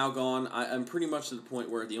season has now gone, I'm pretty much to the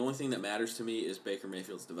point where the only thing that matters to me is Baker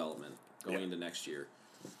Mayfield's development going into next year.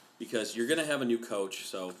 Because you're going to have a new coach,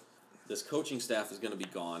 so this coaching staff is going to be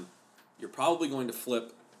gone. You're probably going to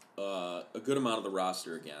flip a good amount of the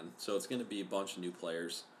roster again, so it's going to be a bunch of new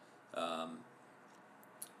players.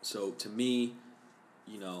 So to me,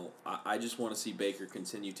 I just want to see Baker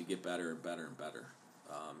continue to get better and better and better.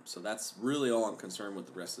 So that's really all I'm concerned with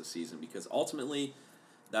the rest of the season, because ultimately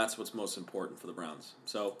that's what's most important for the Browns.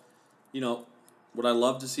 So, would I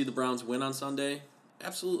love to see the Browns win on Sunday?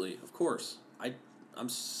 Absolutely, of course. I'm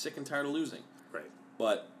sick and tired of losing. Right.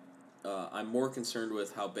 But I'm more concerned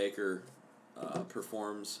with how Baker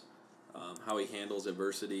performs, how he handles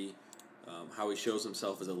adversity, how he shows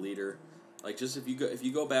himself as a leader. Like, just if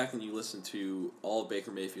you go back and you listen to all of Baker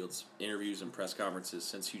Mayfield's interviews and press conferences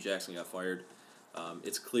since Hugh Jackson got fired,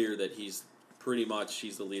 it's clear that he's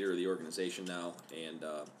the leader of the organization now, and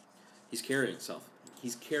he's carrying himself.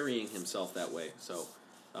 He's carrying himself that way. So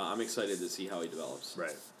I'm excited to see how he develops.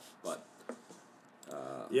 Right. But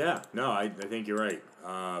I think you're right,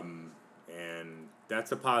 and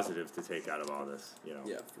that's a positive to take out of all this.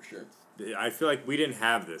 Yeah, for sure. I feel like we didn't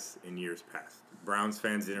have this in years past. Browns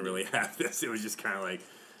fans didn't really have this. It was just kind of like,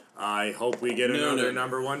 I hope we get another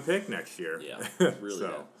number one pick next year. Yeah, really.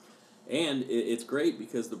 So. And it's great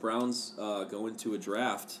because the Browns go into a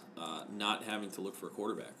draft not having to look for a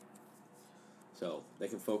quarterback. So they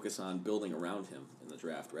can focus on building around him in the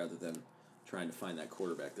draft rather than trying to find that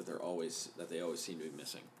quarterback that they always seem to be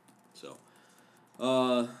missing. So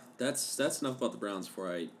that's enough about the Browns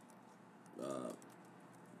before I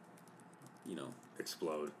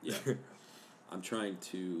explode. Yeah. I'm trying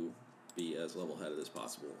to be as level-headed as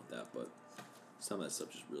possible with that, but some of that stuff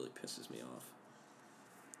just really pisses me off.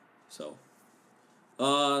 So,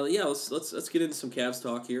 let's get into some Cavs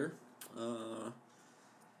talk here.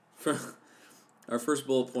 Our first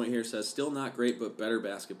bullet point here says, still not great, but better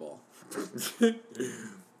basketball.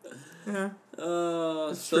 Yeah.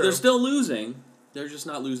 So they're still losing. They're just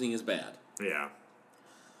not losing as bad. Yeah.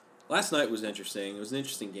 Last night was interesting. It was an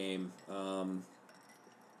interesting game.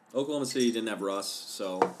 Oklahoma City didn't have Russ,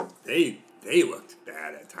 so they looked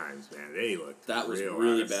bad at times, man. That was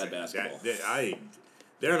really bad basketball.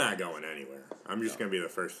 They're not going anywhere. I'm just going to be the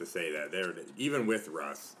first to say that. Even with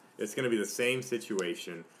Russ, it's going to be the same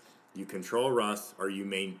situation. You control Russ, or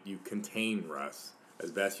you contain Russ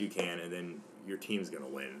as best you can, and then your team's going to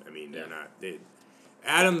win. I mean, they're not.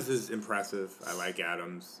 Adams is impressive. I like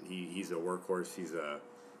Adams. He's a workhorse. He's a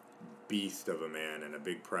beast of a man and a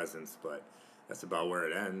big presence, but that's about where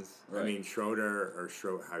it ends. Right. I mean, Schroeder,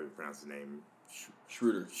 how do you pronounce his name?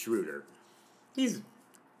 Schroeder. He's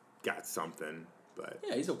got something, but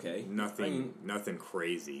yeah, he's okay. Nothing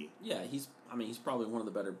crazy. Yeah, he's probably one of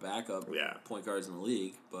the better backup point guards in the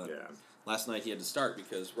league. But last night he had to start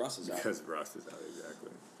because Russ is out. Because Russ is out,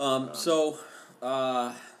 exactly.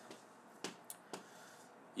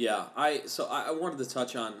 I wanted to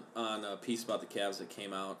touch on a piece about the Cavs that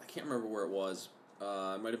came out. I can't remember where it was.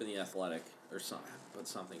 It might have been The Athletic or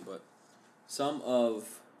something. But some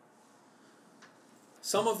of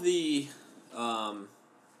the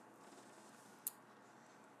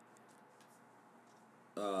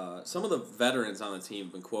some of the veterans on the team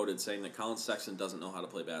have been quoted saying that Colin Sexton doesn't know how to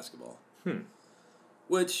play basketball.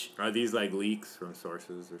 Which are these like leaks from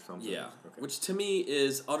sources or something? Yeah. Okay. Which to me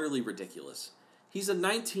is utterly ridiculous. He's a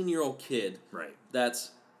 19-year-old kid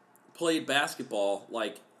that's played basketball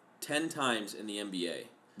like 10 times in the NBA.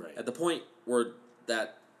 Right. At the point where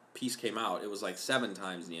that piece came out, it was like 7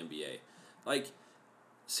 times in the NBA. Like,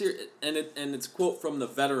 and it's quote from the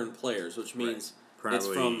veteran players, which means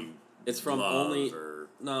it's from only.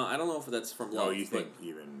 No, I don't know if that's from Love. Oh, you think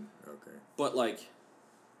even okay? But like,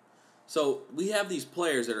 so we have these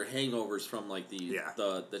players that are hangovers from like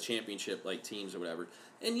the championship like teams or whatever.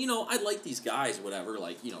 And I like these guys, whatever,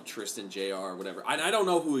 like Tristan, JR, or whatever. I don't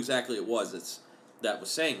know who exactly it was that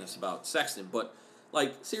was saying this about Sexton, but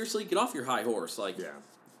like seriously, get off your high horse, like. Yeah.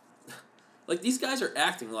 Like, these guys are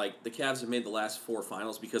acting like the Cavs have made the last 4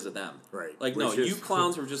 finals because of them. Right. Like, no, you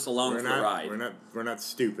clowns were just along for the ride. We're not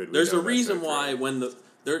stupid. There's a reason why when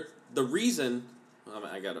the reason...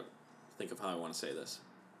 I got to think of how I want to say this.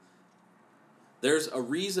 There's a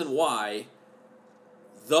reason why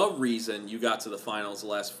the reason you got to the finals the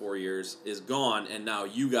last 4 years is gone, and now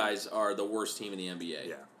you guys are the worst team in the NBA.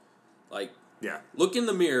 Yeah. Like, yeah. Look in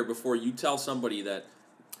the mirror before you tell somebody that...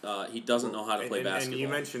 he doesn't know how to play basketball. And you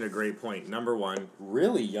mentioned a great point. Number one,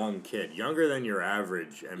 really young kid, younger than your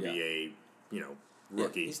average NBA,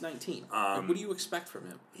 rookie. Yeah, he's 19. What do you expect from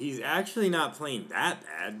him? He's actually not playing that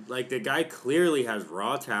bad. Like, the guy clearly has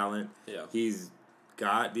raw talent. Yeah. He's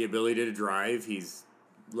got the ability to drive.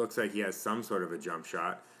 Looks like he has some sort of a jump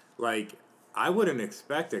shot. Like, I wouldn't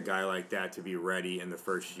expect a guy like that to be ready in the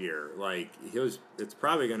first year. Like, it's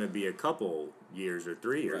probably going to be a couple years or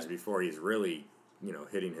 3 years before he's really...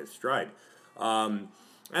 hitting his stride. And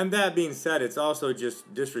that being said, it's also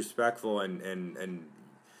just disrespectful and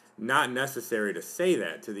not necessary to say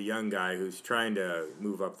that to the young guy who's trying to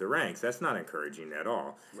move up the ranks. That's not encouraging at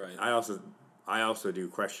all. Right. I also do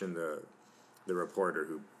question the reporter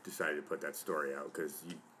who decided to put that story out, because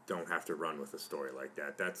you don't have to run with a story like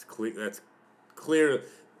that. That's clear.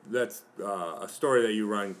 That's a story that you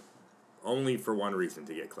run only for one reason,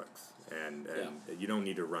 to get clicks, and you don't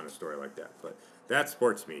need to run a story like that. But that's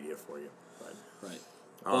sports media for you. But, right.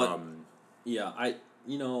 But,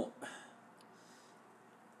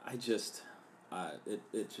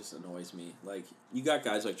 it just annoys me. Like, you got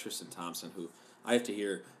guys like Tristan Thompson, who I have to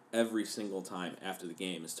hear every single time after the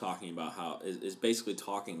game is talking about how is basically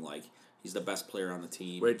talking like he's the best player on the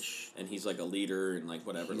team, and he's like a leader and like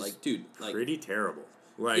whatever. Like, dude, like pretty terrible.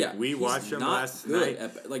 Like, we watched him last night.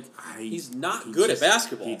 He's not good at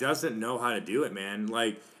basketball. He doesn't know how to do it, man.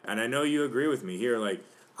 Like, and I know you agree with me here. Like,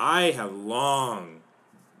 I have long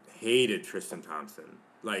hated Tristan Thompson.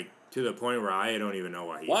 Like, to the point where I don't even know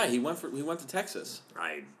why he went to Texas.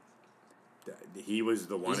 He was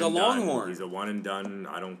the one. He's a Longhorn. He's a one and done.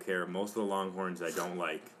 I don't care. Most of the Longhorns I don't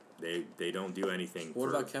like. They don't do anything. What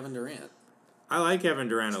about Kevin Durant? I like Kevin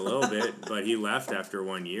Durant a little bit, but he left after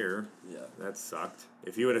 1 year. Yeah. That sucked.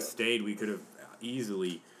 If he would have stayed, we could have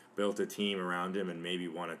easily built a team around him and maybe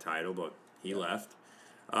won a title, but he left.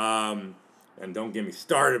 And don't get me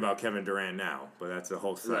started about Kevin Durant now, but that's a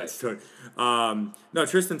whole side story. No,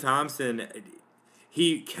 Tristan Thompson,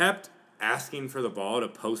 he kept asking for the ball to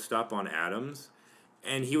post up on Adams,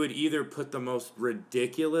 and he would either put the most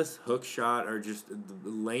ridiculous hook shot or just the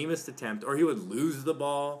lamest attempt, or he would lose the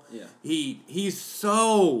ball. Yeah. He's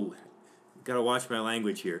so, gotta watch my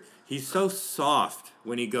language here, he's so soft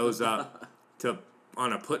when he goes up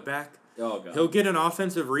on a putback. Oh, God. He'll get an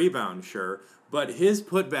offensive rebound, sure, but his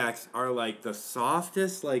putbacks are like the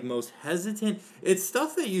softest, like most hesitant. It's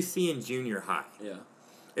stuff that you see in junior high. Yeah.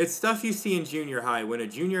 It's stuff you see in junior high when a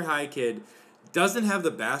junior high kid doesn't have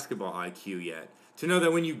the basketball IQ yet to know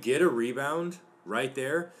that when you get a rebound right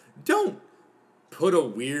there, don't put a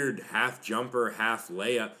weird half jumper, half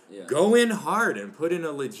layup. Yeah. Go in hard and put in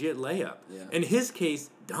a legit layup. Yeah. In his case,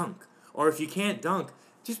 dunk. Or if you can't dunk,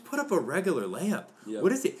 just put up a regular layup. Yep.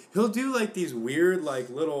 What is it? He'll do like these weird like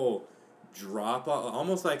little drop,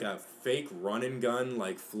 almost like a fake run and gun,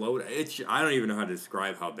 like float. I don't even know how to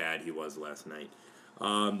describe how bad he was last night.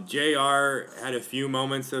 JR had a few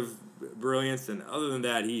moments of brilliance, and other than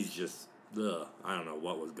that, he's just, I don't know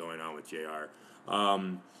what was going on with JR.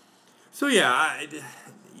 So I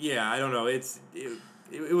don't know.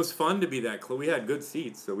 It was fun to be that close. We had good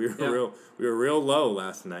seats, so we were real low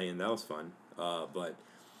last night, and that was fun. But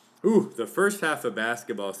the first half of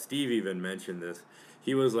basketball, Steve even mentioned this.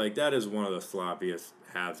 He was like, that is one of the sloppiest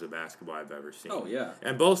halves of basketball I've ever seen. Oh, yeah.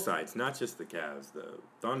 And both sides, not just the Cavs. The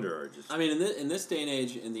Thunder are just... I mean, in this day and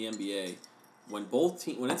age in the NBA, when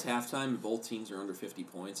it's halftime and both teams are under 50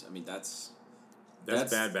 points, I mean, that's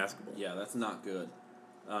bad basketball. Yeah, that's not good.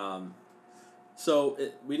 So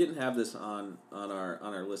we didn't have this on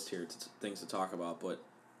our list here, things to talk about, but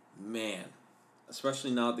man, especially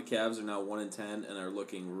now that the Cavs are now 1-10 and are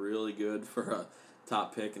looking really good for a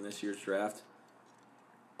top pick in this year's draft.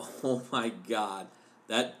 Oh my God,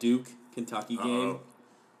 that Duke Kentucky game.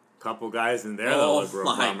 Couple guys in there that look real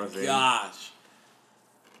Oh promising. my gosh.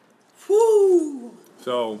 Whoo!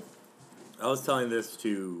 So, I was telling this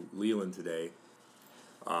to Leland today,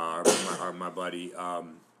 my buddy.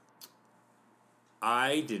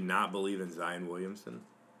 I did not believe in Zion Williamson.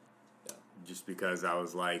 Just because I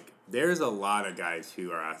was like, there's a lot of guys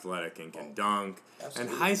who are athletic and can dunk.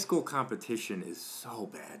 Absolutely. And high school competition is so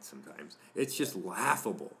bad sometimes. It's just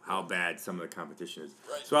laughable how bad some of the competition is.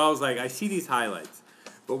 Right. So I was like, I see these highlights.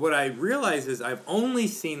 But what I realize is I've only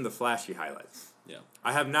seen the flashy highlights. Yeah.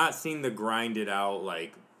 I have not seen the grinded out,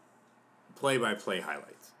 like, play-by-play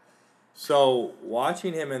highlights. So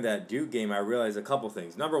watching him in that Duke game, I realized a couple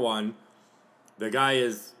things. Number one, the guy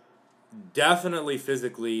is... definitely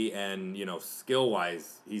physically and,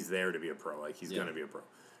 skill-wise, he's there to be a pro. Like, he's going to be a pro.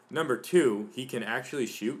 Number two, he can actually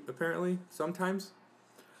shoot, apparently, sometimes.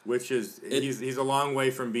 Which is, he's a long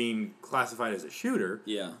way from being classified as a shooter.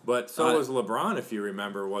 Yeah. But so was LeBron, if you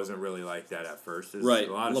remember, wasn't really like that at first. There's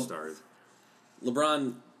a lot of stars.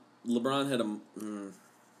 LeBron had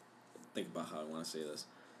think about how I want to say this.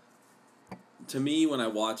 To me, when I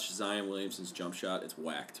watch Zion Williamson's jump shot, it's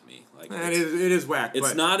whack to me. Like it is whack.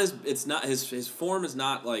 His form is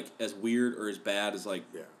not like as weird or as bad as like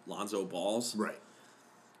Lonzo Ball's. Right.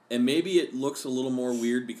 And maybe it looks a little more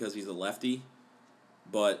weird because he's a lefty,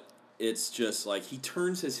 but it's just like he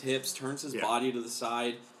turns his hips, turns his body to the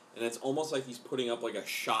side, and it's almost like he's putting up like a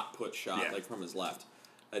shot like from his left.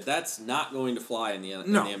 That's not going to fly in the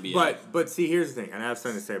NBA. But see, here's the thing, and I have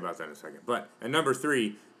something to say about that in a second. But at number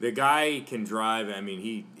 3, the guy can drive. I mean,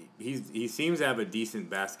 he seems to have a decent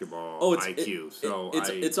basketball IQ.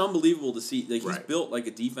 It's unbelievable to see. Like, he's built like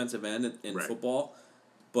a defensive end in football,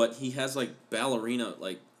 but he has like ballerina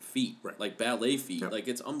feet, like ballet feet. Yep. Like,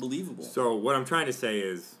 it's unbelievable. So what I'm trying to say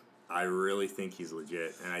is, I really think he's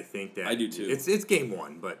legit, and I think that I do too. It's game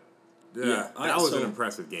 1, but that was an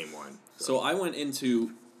impressive game 1. So I went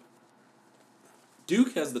into.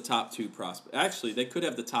 Duke has the top 2 prospects. Actually, they could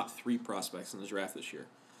have the top 3 prospects in the draft this year.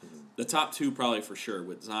 Mm-hmm. The top 2 probably for sure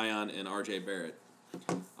with Zion and R.J. Barrett.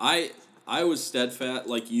 I was steadfast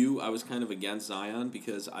like you. I was kind of against Zion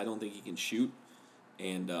because I don't think he can shoot,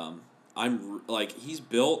 and I'm like he's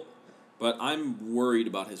built, but I'm worried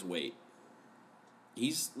about his weight.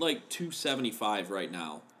 He's like 275 right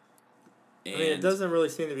now. And I mean, it doesn't really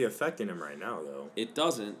seem to be affecting him right now, though. It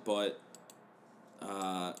doesn't, but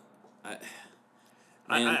I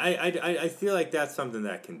feel like that's something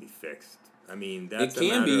that can be fixed. I mean, that's it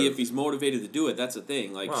can be if he's motivated to do it. That's the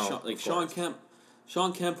thing. Like Sean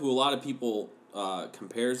Kemp, who a lot of people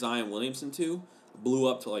compare Zion Williamson to, blew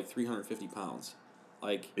up to like 350 pounds.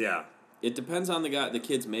 Like it depends on the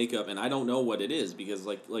kid's makeup, and I don't know what it is because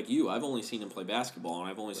like you, I've only seen him play basketball, and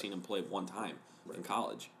I've only seen him play one time in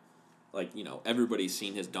college. Like, everybody's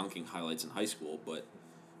seen his dunking highlights in high school, but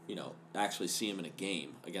actually see him in a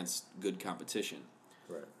game against good competition.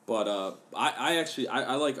 Right. But I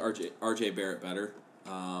like RJ Barrett better.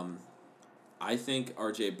 I think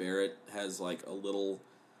RJ Barrett has like a little,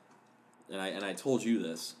 and I told you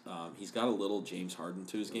this. He's got a little James Harden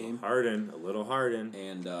to his game. A little Harden.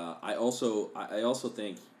 And I also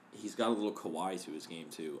think he's got a little Kawhi to his game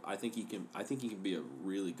too. I think he can be a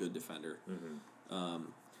really good defender. Mm-hmm.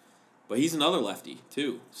 But he's another lefty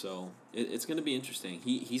too, so it's going to be interesting.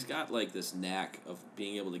 He's got like this knack of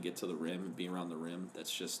being able to get to the rim and be around the rim.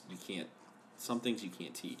 That's just some things you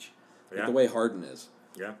can't teach. Like the way Harden is.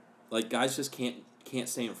 Yeah. Like guys just can't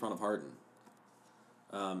stay in front of Harden.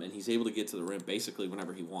 And he's able to get to the rim basically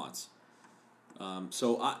whenever he wants.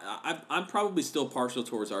 So I'm probably still partial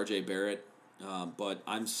towards R.J. Barrett, but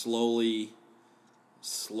I'm slowly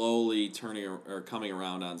turning or coming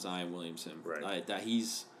around on Zion Williamson. Right.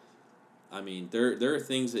 There are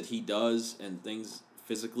things that he does and things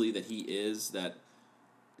physically that he is that,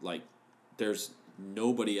 like, there's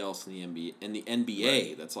nobody else in the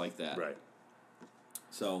NBA that's like that. Right.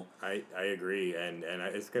 So I agree, and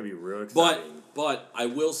it's gonna be real exciting. But I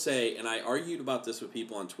will say, and I argued about this with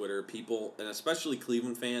people on Twitter, and especially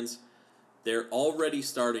Cleveland fans, they're already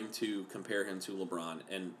starting to compare him to LeBron,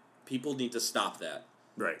 and people need to stop that.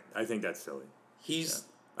 Right. I think that's silly. He's.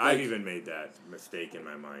 I've even made that mistake in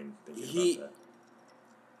my mind thinking about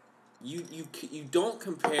that. You don't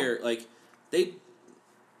compare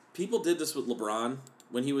people did this with LeBron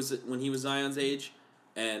when he was Zion's age,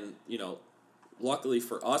 and luckily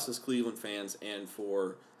for us as Cleveland fans and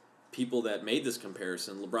for people that made this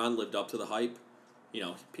comparison, LeBron lived up to the hype.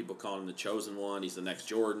 People call him the chosen one. He's the next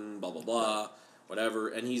Jordan. Blah blah blah, whatever.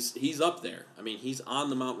 And he's up there. I mean, he's on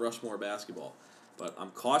the Mount Rushmore of basketball. But I'm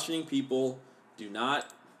cautioning people: do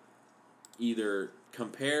not either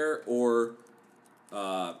compare or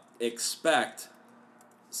expect.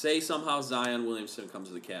 Say somehow Zion Williamson comes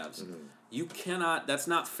to the Cavs. Mm-hmm. You cannot. That's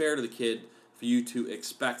not fair to the kid for you to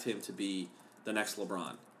expect him to be the next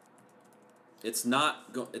LeBron. It's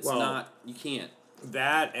not. Not. You can't.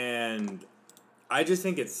 That, and I just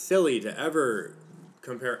think it's silly to ever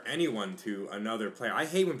compare anyone to another player. I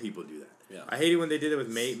hate when people do that. Yeah. I hate it when they did it with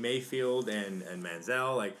Mayfield and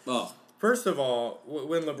Manziel. First of all,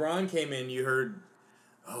 when LeBron came in, you heard,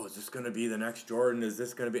 "Oh, is this going to be the next Jordan? Is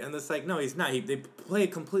this going to be?" And it's like, no, he's not. They play a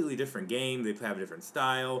completely different game. They have a different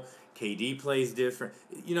style. KD plays different.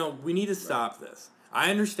 We need to stop this.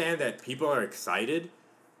 I understand that people are excited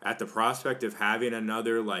at the prospect of having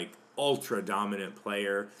another ultra dominant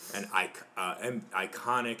player, an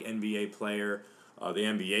iconic NBA player. The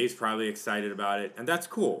NBA is probably excited about it, and that's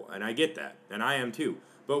cool, and I get that, and I am too.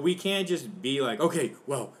 But we can't just be like, okay,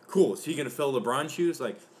 well, cool. Is he gonna fill LeBron's shoes?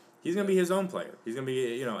 He's gonna be his own player. He's gonna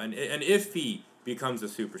be, and if he becomes a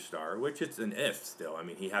superstar, which it's an if still. I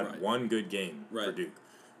mean, he had one good game for Duke.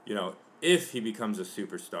 If he becomes a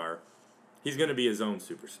superstar, he's gonna be his own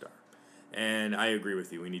superstar. And I agree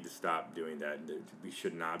with you. We need to stop doing that. We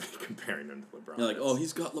should not be comparing him to LeBron. You're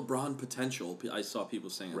he's got LeBron potential. I saw people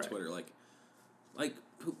saying on Twitter,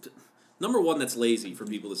 number one, that's lazy for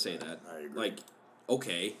people to say that. I agree.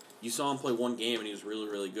 Okay, you saw him play one game and he was really,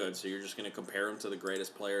 really good, so you're just going to compare him to the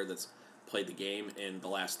greatest player that's played the game in the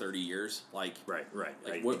last 30 years? Right.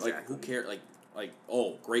 Who cares?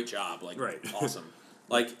 Oh, great job. Awesome.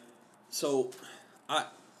 Like, so,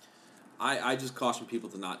 I just caution people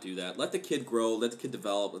to not do that. Let the kid grow. Let the kid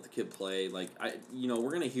develop. Let the kid play. Like,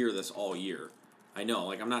 we're gonna hear this all year. I know.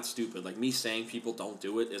 Like, I'm not stupid. Like, me saying people don't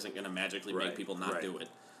do it isn't gonna magically make people not do it.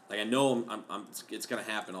 Like, I know it's gonna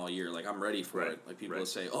happen all year. Like, I'm ready for it. Like, people will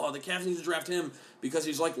say, "Oh, the Cavs need to draft him because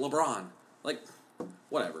he's like LeBron." Like,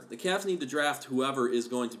 whatever. The Cavs need to draft whoever is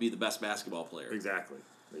going to be the best basketball player. Exactly.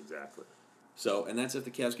 So, and that's if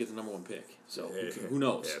the Cavs get the number 1 pick. So, who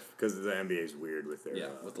knows? Because the NBA is weird with their...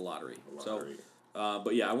 with the lottery. So,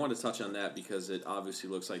 but yeah, I wanted to touch on that because it obviously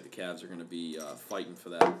looks like the Cavs are going to be fighting for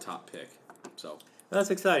that top pick. So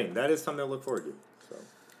that's exciting. That is something to look forward to.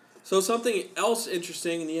 So something else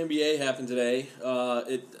interesting in the NBA happened today.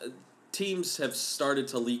 Teams have started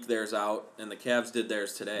to leak theirs out, and the Cavs did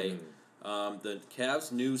theirs today. The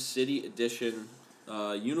Cavs' new City Edition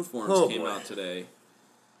uniforms came out today.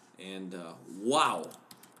 And, wow.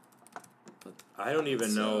 I don't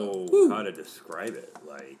even know how to describe it.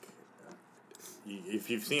 Like,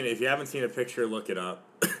 if you haven't seen a picture, look it up.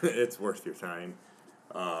 It's worth your time.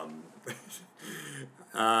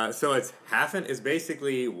 So it's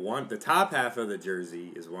basically the top half of the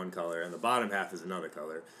jersey is one color, and the bottom half is another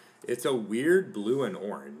color. It's a weird blue and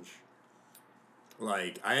orange.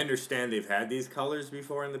 Like, I understand they've had these colors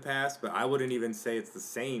before in the past, but I wouldn't even say it's the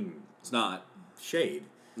same. It's not. Shade.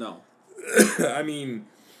 No. I mean,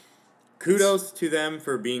 kudos to them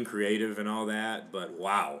for being creative and all that, but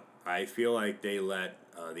wow. I feel like they let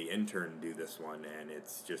the intern do this one, and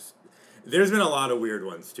it's just... There's been a lot of weird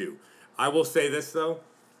ones, too. I will say this, though.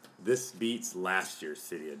 This beats last year's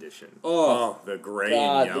City Edition. Oh the gray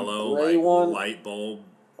and yellow, light bulb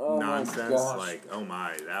nonsense. Like, oh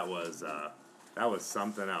my, that was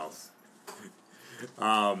something else.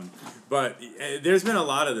 But there's been a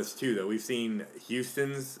lot of this too, though. We've seen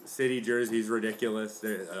Houston's city jerseys ridiculous.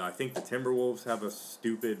 I think the Timberwolves have a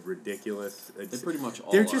stupid, ridiculous. They pretty much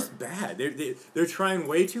all They're just bad. They're trying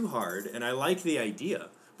way too hard, and I like the idea,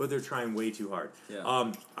 but they're trying way too hard.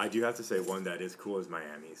 Yeah. I do have to say one that is cool is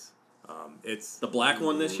Miami's. It's the black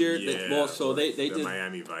one this year. Yeah, they did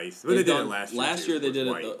Miami Vice. But they did it last year. Last year they did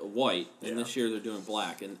it white, and this year they're doing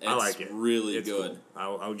black, and I like it. Really it's good.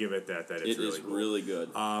 Cool. I'll give it that. It is cool. really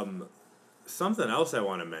good. Something else I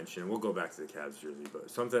want to mention. We'll go back to the Cavs jersey,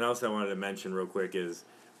 but something else I wanted to mention real quick is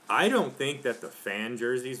I don't think that the fan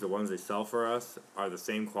jerseys, the ones they sell for us, are the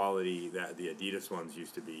same quality that the Adidas ones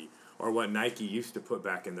used to be, or what Nike used to put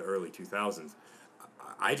back in the early 2000s.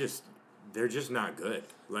 They're just not good.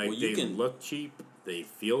 Like, they look cheap. They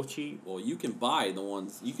feel cheap. Well, you can buy the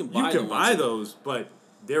ones. You can buy those, but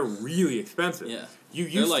they're really expensive. Yeah. You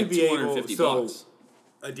used like to be able... $250.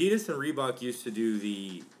 Adidas and Reebok used to do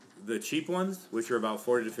the cheap ones, which are about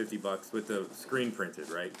 $40 to $50 with the screen printed,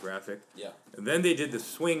 right? Graphic. Yeah. And then they did the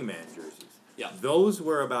Swingman jerseys. Yeah. Those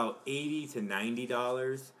were about $80 to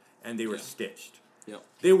 $90, and they were stitched. Yeah.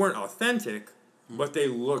 They weren't authentic, but they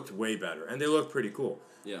looked way better, and they looked pretty cool.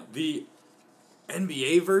 Yeah. The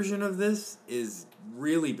NBA version of this is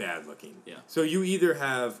really bad looking. Yeah. So you either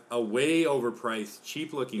have a way overpriced,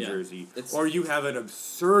 cheap looking jersey, or you have an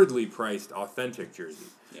absurdly priced, authentic jersey.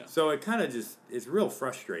 Yeah. So it kind of just is real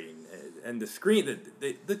frustrating. And the screen,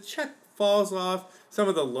 the check falls off. Some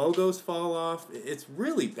of the logos fall off. It's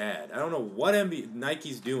really bad. I don't know what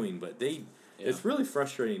Nike's doing, but it's really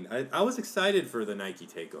frustrating. I was excited for the Nike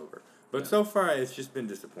takeover, but so far it's just been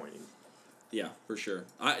disappointing. Yeah, for sure.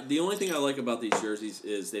 The only thing I like about these jerseys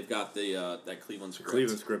is they've got that Cleveland script. The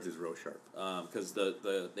Cleveland script is real sharp. Because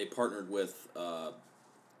they partnered with the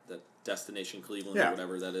Destination Cleveland or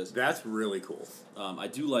whatever that is. That's really cool. I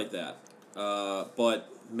do like that. But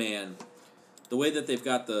man, the way that they've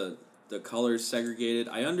got the colors segregated,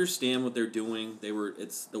 I understand what they're doing.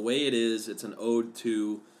 It's the way it is. It's an ode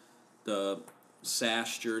to the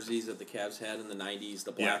sash jerseys that the Cavs had in the 90s,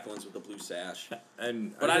 the black ones with the blue sash.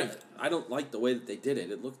 But I don't like the way that they did it.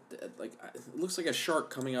 It looks like a shark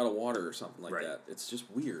coming out of water or something like that. It's just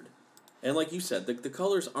weird. And like you said, the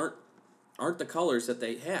colors aren't the colors that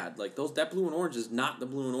they had. Like that blue and orange is not the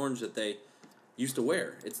blue and orange that they used to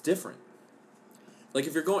wear. It's different. Like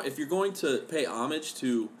if you're going to pay homage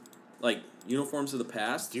to like uniforms of the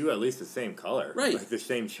past, do at least the same color. Right. Like the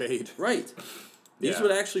same shade. Right. These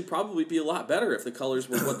would actually probably be a lot better if the colors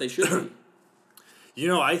were what they should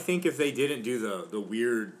be. I think if they didn't do the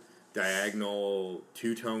weird diagonal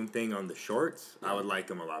two-tone thing on the shorts, I would like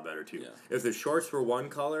them a lot better too. Yeah. If the shorts were one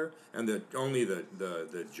color and only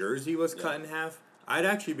the jersey was cut in half, I'd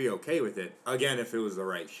actually be okay with it. Again, if it was the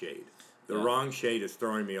right shade. The wrong shade is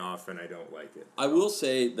throwing me off, and I don't like it. I will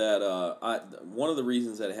say that one of the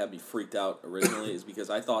reasons that it had me freaked out originally is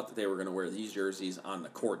because I thought that they were going to wear these jerseys on the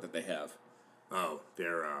court that they have. Oh,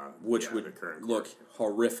 they're which would look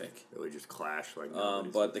horrific. It would just clash like.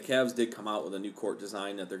 But the Cavs did come out with a new court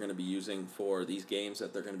design that they're going to be using for these games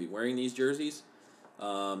that they're going to be wearing these jerseys.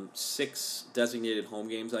 6 designated home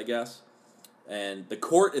games, I guess. And the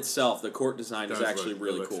court itself, the court design is actually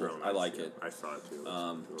really cool. Nice. I like it. I saw it too.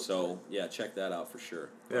 So yeah, check that out for sure.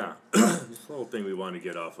 Yeah, this little thing we want to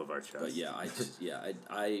get off of our chest. But yeah,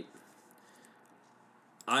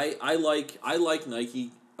 I like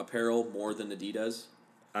Nike apparel more than Adidas.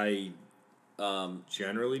 I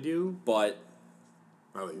generally do, but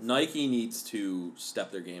Nike needs to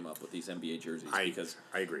step their game up with these NBA jerseys because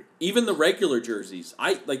I agree. Even the regular jerseys,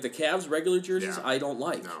 I like the Cavs regular jerseys. Yeah. I don't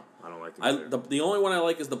like. No, I don't like them. The only one I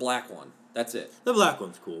like is the black one. That's it. The black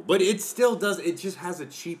one's cool, but it still does. It just has a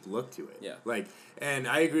cheap look to it. Yeah. And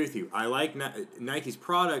I agree with you. I like Nike's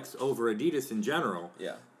products over Adidas in general.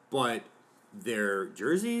 Yeah. But their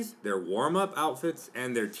jerseys, their warm-up outfits,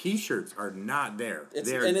 and their T-shirts are not there.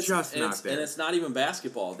 They're just not there. And it's not even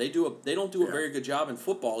basketball. They don't do a very good job in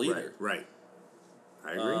football either. Right.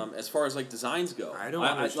 I agree. As far as designs go, I don't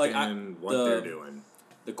understand what they're doing.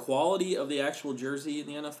 The quality of the actual jersey in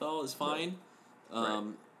the NFL is fine,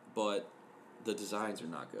 but the designs are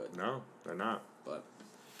not good. No, they're not. But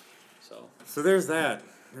so there's that.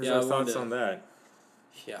 There's our thoughts on that.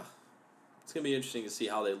 Yeah, it's gonna be interesting to see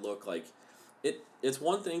how they look like. It's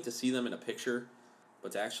one thing to see them in a picture,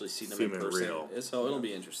 but to actually see them in person. Real. So it'll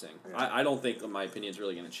be interesting. Yeah. I don't think my opinion's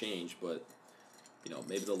really going to change, but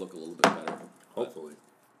maybe they'll look a little bit better. Hopefully.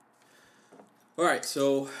 All right,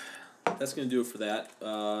 so that's going to do it for that.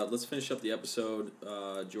 Let's finish up the episode.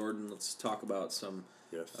 Jordan, let's talk about some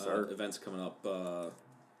events coming up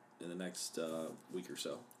in the next week or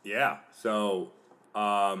so. Yeah, so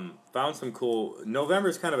found some cool...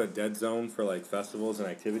 November's kind of a dead zone for festivals and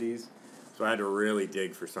activities. So I had to really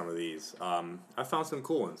dig for some of these. I found some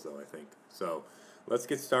cool ones, though, I think. So let's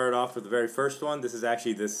get started off with the very first one. This is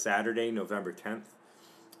actually this Saturday, November 10th.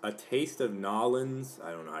 A Taste of Nolan's.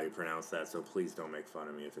 I don't know how you pronounce that, so please don't make fun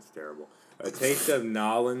of me if it's terrible. A Taste of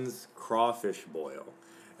Nolan's Crawfish Boil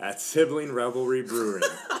at Sibling Revelry Brewing.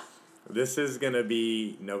 This is going to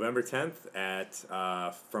be November 10th at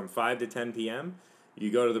from 5 to 10 p.m., You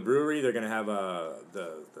go to the brewery, they're going to have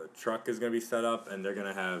the truck is going to be set up, and they're going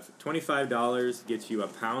to have $25, gets you a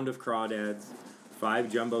pound of crawdads,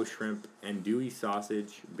 5 jumbo shrimp, andouille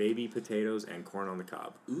sausage, baby potatoes, and corn on the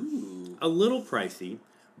cob. Ooh. A little pricey,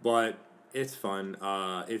 but it's fun.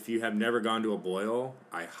 If you have never gone to a boil,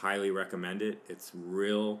 I highly recommend it. It's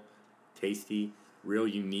real tasty, real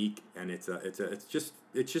unique, and it's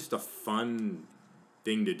just a fun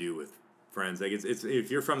thing to do with friends. It's if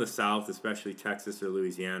you're from the South, especially Texas or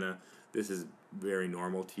Louisiana, this is very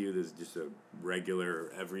normal to you. This is just a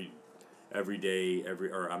regular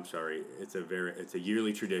it's a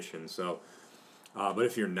yearly tradition. So but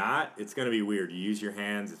if you're not, it's going to be weird. You use your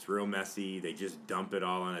hands, it's real messy. They just dump it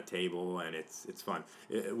all on a table, and it's fun.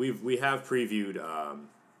 We have previewed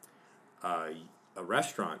a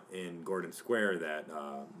restaurant in Gordon Square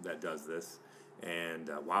that does this. And,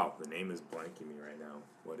 wow, the name is blanking me right now.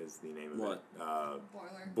 What is the name of it?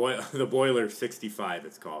 Boiler. The Boiler 65,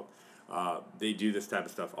 it's called. They do this type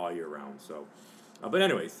of stuff all year round. So, but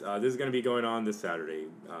anyways, this is going to be going on this Saturday.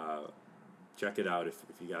 Check it out if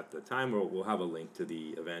you got the time. We'll have a link to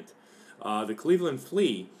the event. The Cleveland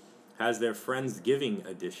Flea has their Friendsgiving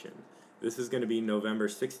edition. This is going to be November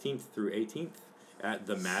 16th through 18th at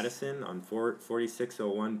the Madison on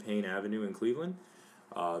 4601 Payne Avenue in Cleveland.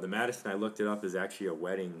 The Madison, I looked it up, is actually a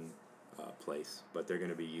wedding place, but they're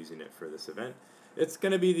going to be using it for this event. It's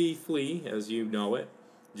going to be the Flea, as you know it,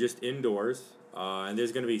 just indoors, and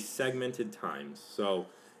there's going to be segmented times. So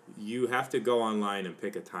you have to go online and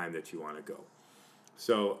pick a time that you want to go.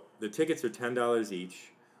 So the tickets are $10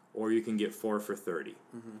 each, or you can get 4 for $30.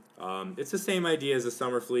 Mm-hmm. It's the same idea as the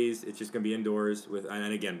Summer Fleas. It's just going to be indoors with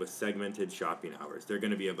segmented shopping hours. They're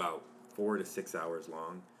going to be about 4 to 6 hours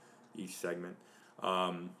long, each segment.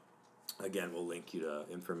 Again, we'll link you to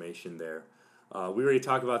information there. We already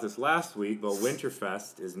talked about this last week, but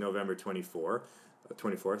Winterfest is November 24th.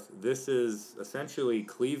 This is essentially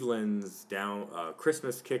Cleveland's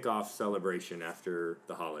Christmas kickoff celebration after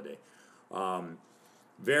the holiday.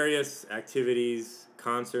 Various activities,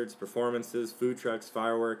 concerts, performances, food trucks,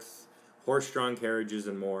 fireworks, horse-drawn carriages,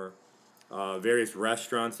 and more. Various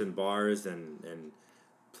restaurants and bars and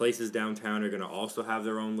places downtown are going to also have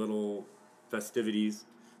their own little festivities.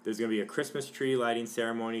 There's going to be a Christmas tree lighting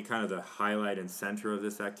ceremony, kind of the highlight and center of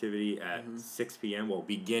this activity at 6 p.m.,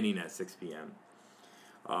 beginning at 6 p.m.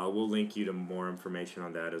 We'll link you to more information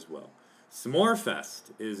on that as well. S'more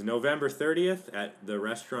Fest is November 30th at the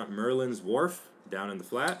restaurant Merlin's Wharf down in the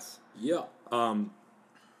Flats. Yeah.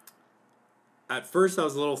 At first, I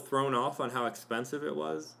was a little thrown off on how expensive it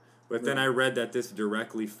was, but then I read that this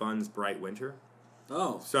directly funds Bright Winter.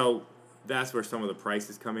 Oh. So that's where some of the price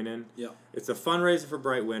is coming in. Yeah. It's a fundraiser for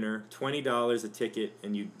Bright Winter, $20 a ticket,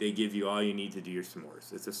 and they give you all you need to do your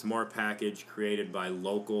s'mores. It's a s'more package created by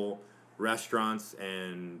local restaurants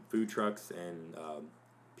and food trucks and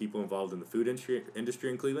people involved in the food industry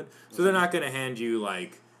in Cleveland. So they're not going to hand you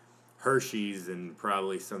like Hershey's and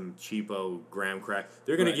probably some cheapo graham crack.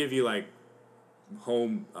 They're going to give you like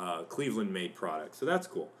home Cleveland made products. So that's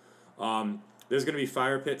cool. There's going to be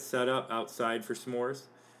fire pits set up outside for s'mores.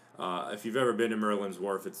 If you've ever been to Merlin's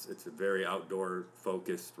Wharf, it's a very outdoor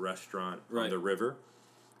focused restaurant on the river.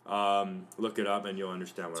 Look it up and you'll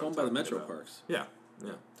understand what I'm talking about. It's owned by the Metro Parks. Yeah.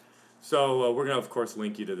 So we're going to, of course,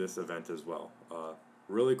 link you to this event as well.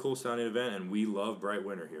 Really cool sounding event, and we love Bright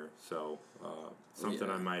Winter here. So something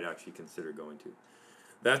I might actually consider going to.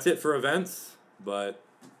 That's it for events, but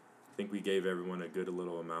I think we gave everyone a good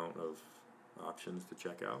little amount of options to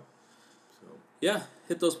check out. So yeah,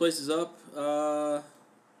 hit those places up.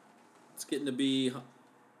 It's getting to be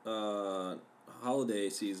holiday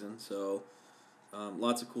season, so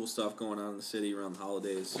lots of cool stuff going on in the city around the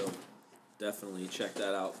holidays. So definitely check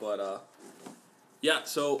that out. But yeah,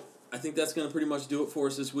 so I think that's going to pretty much do it for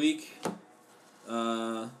us this week.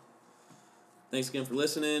 Thanks again for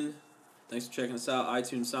listening. Thanks for checking us out,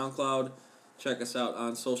 iTunes, SoundCloud. Check us out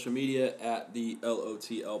on social media at the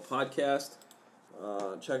LOTL Podcast.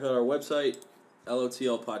 Check out our website,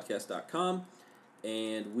 lotlpodcast.com.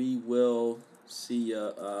 And we will see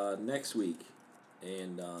you next week.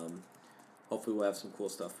 And hopefully we'll have some cool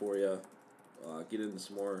stuff for you. Get into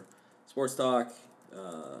some more sports talk.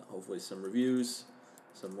 Hopefully some reviews,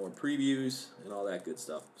 some more previews, and all that good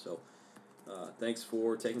stuff. So thanks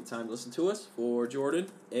for taking the time to listen to us. For Jordan,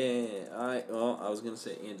 and I was going to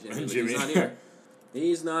say and Jimmy, but he's not here.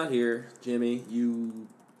 He's not here. Jimmy, you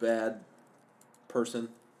bad person.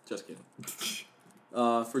 Just kidding.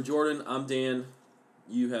 For Jordan, I'm Dan.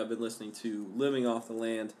 You have been listening to Living Off the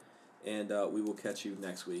Land, and we will catch you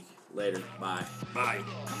next week. Later. Bye. Bye.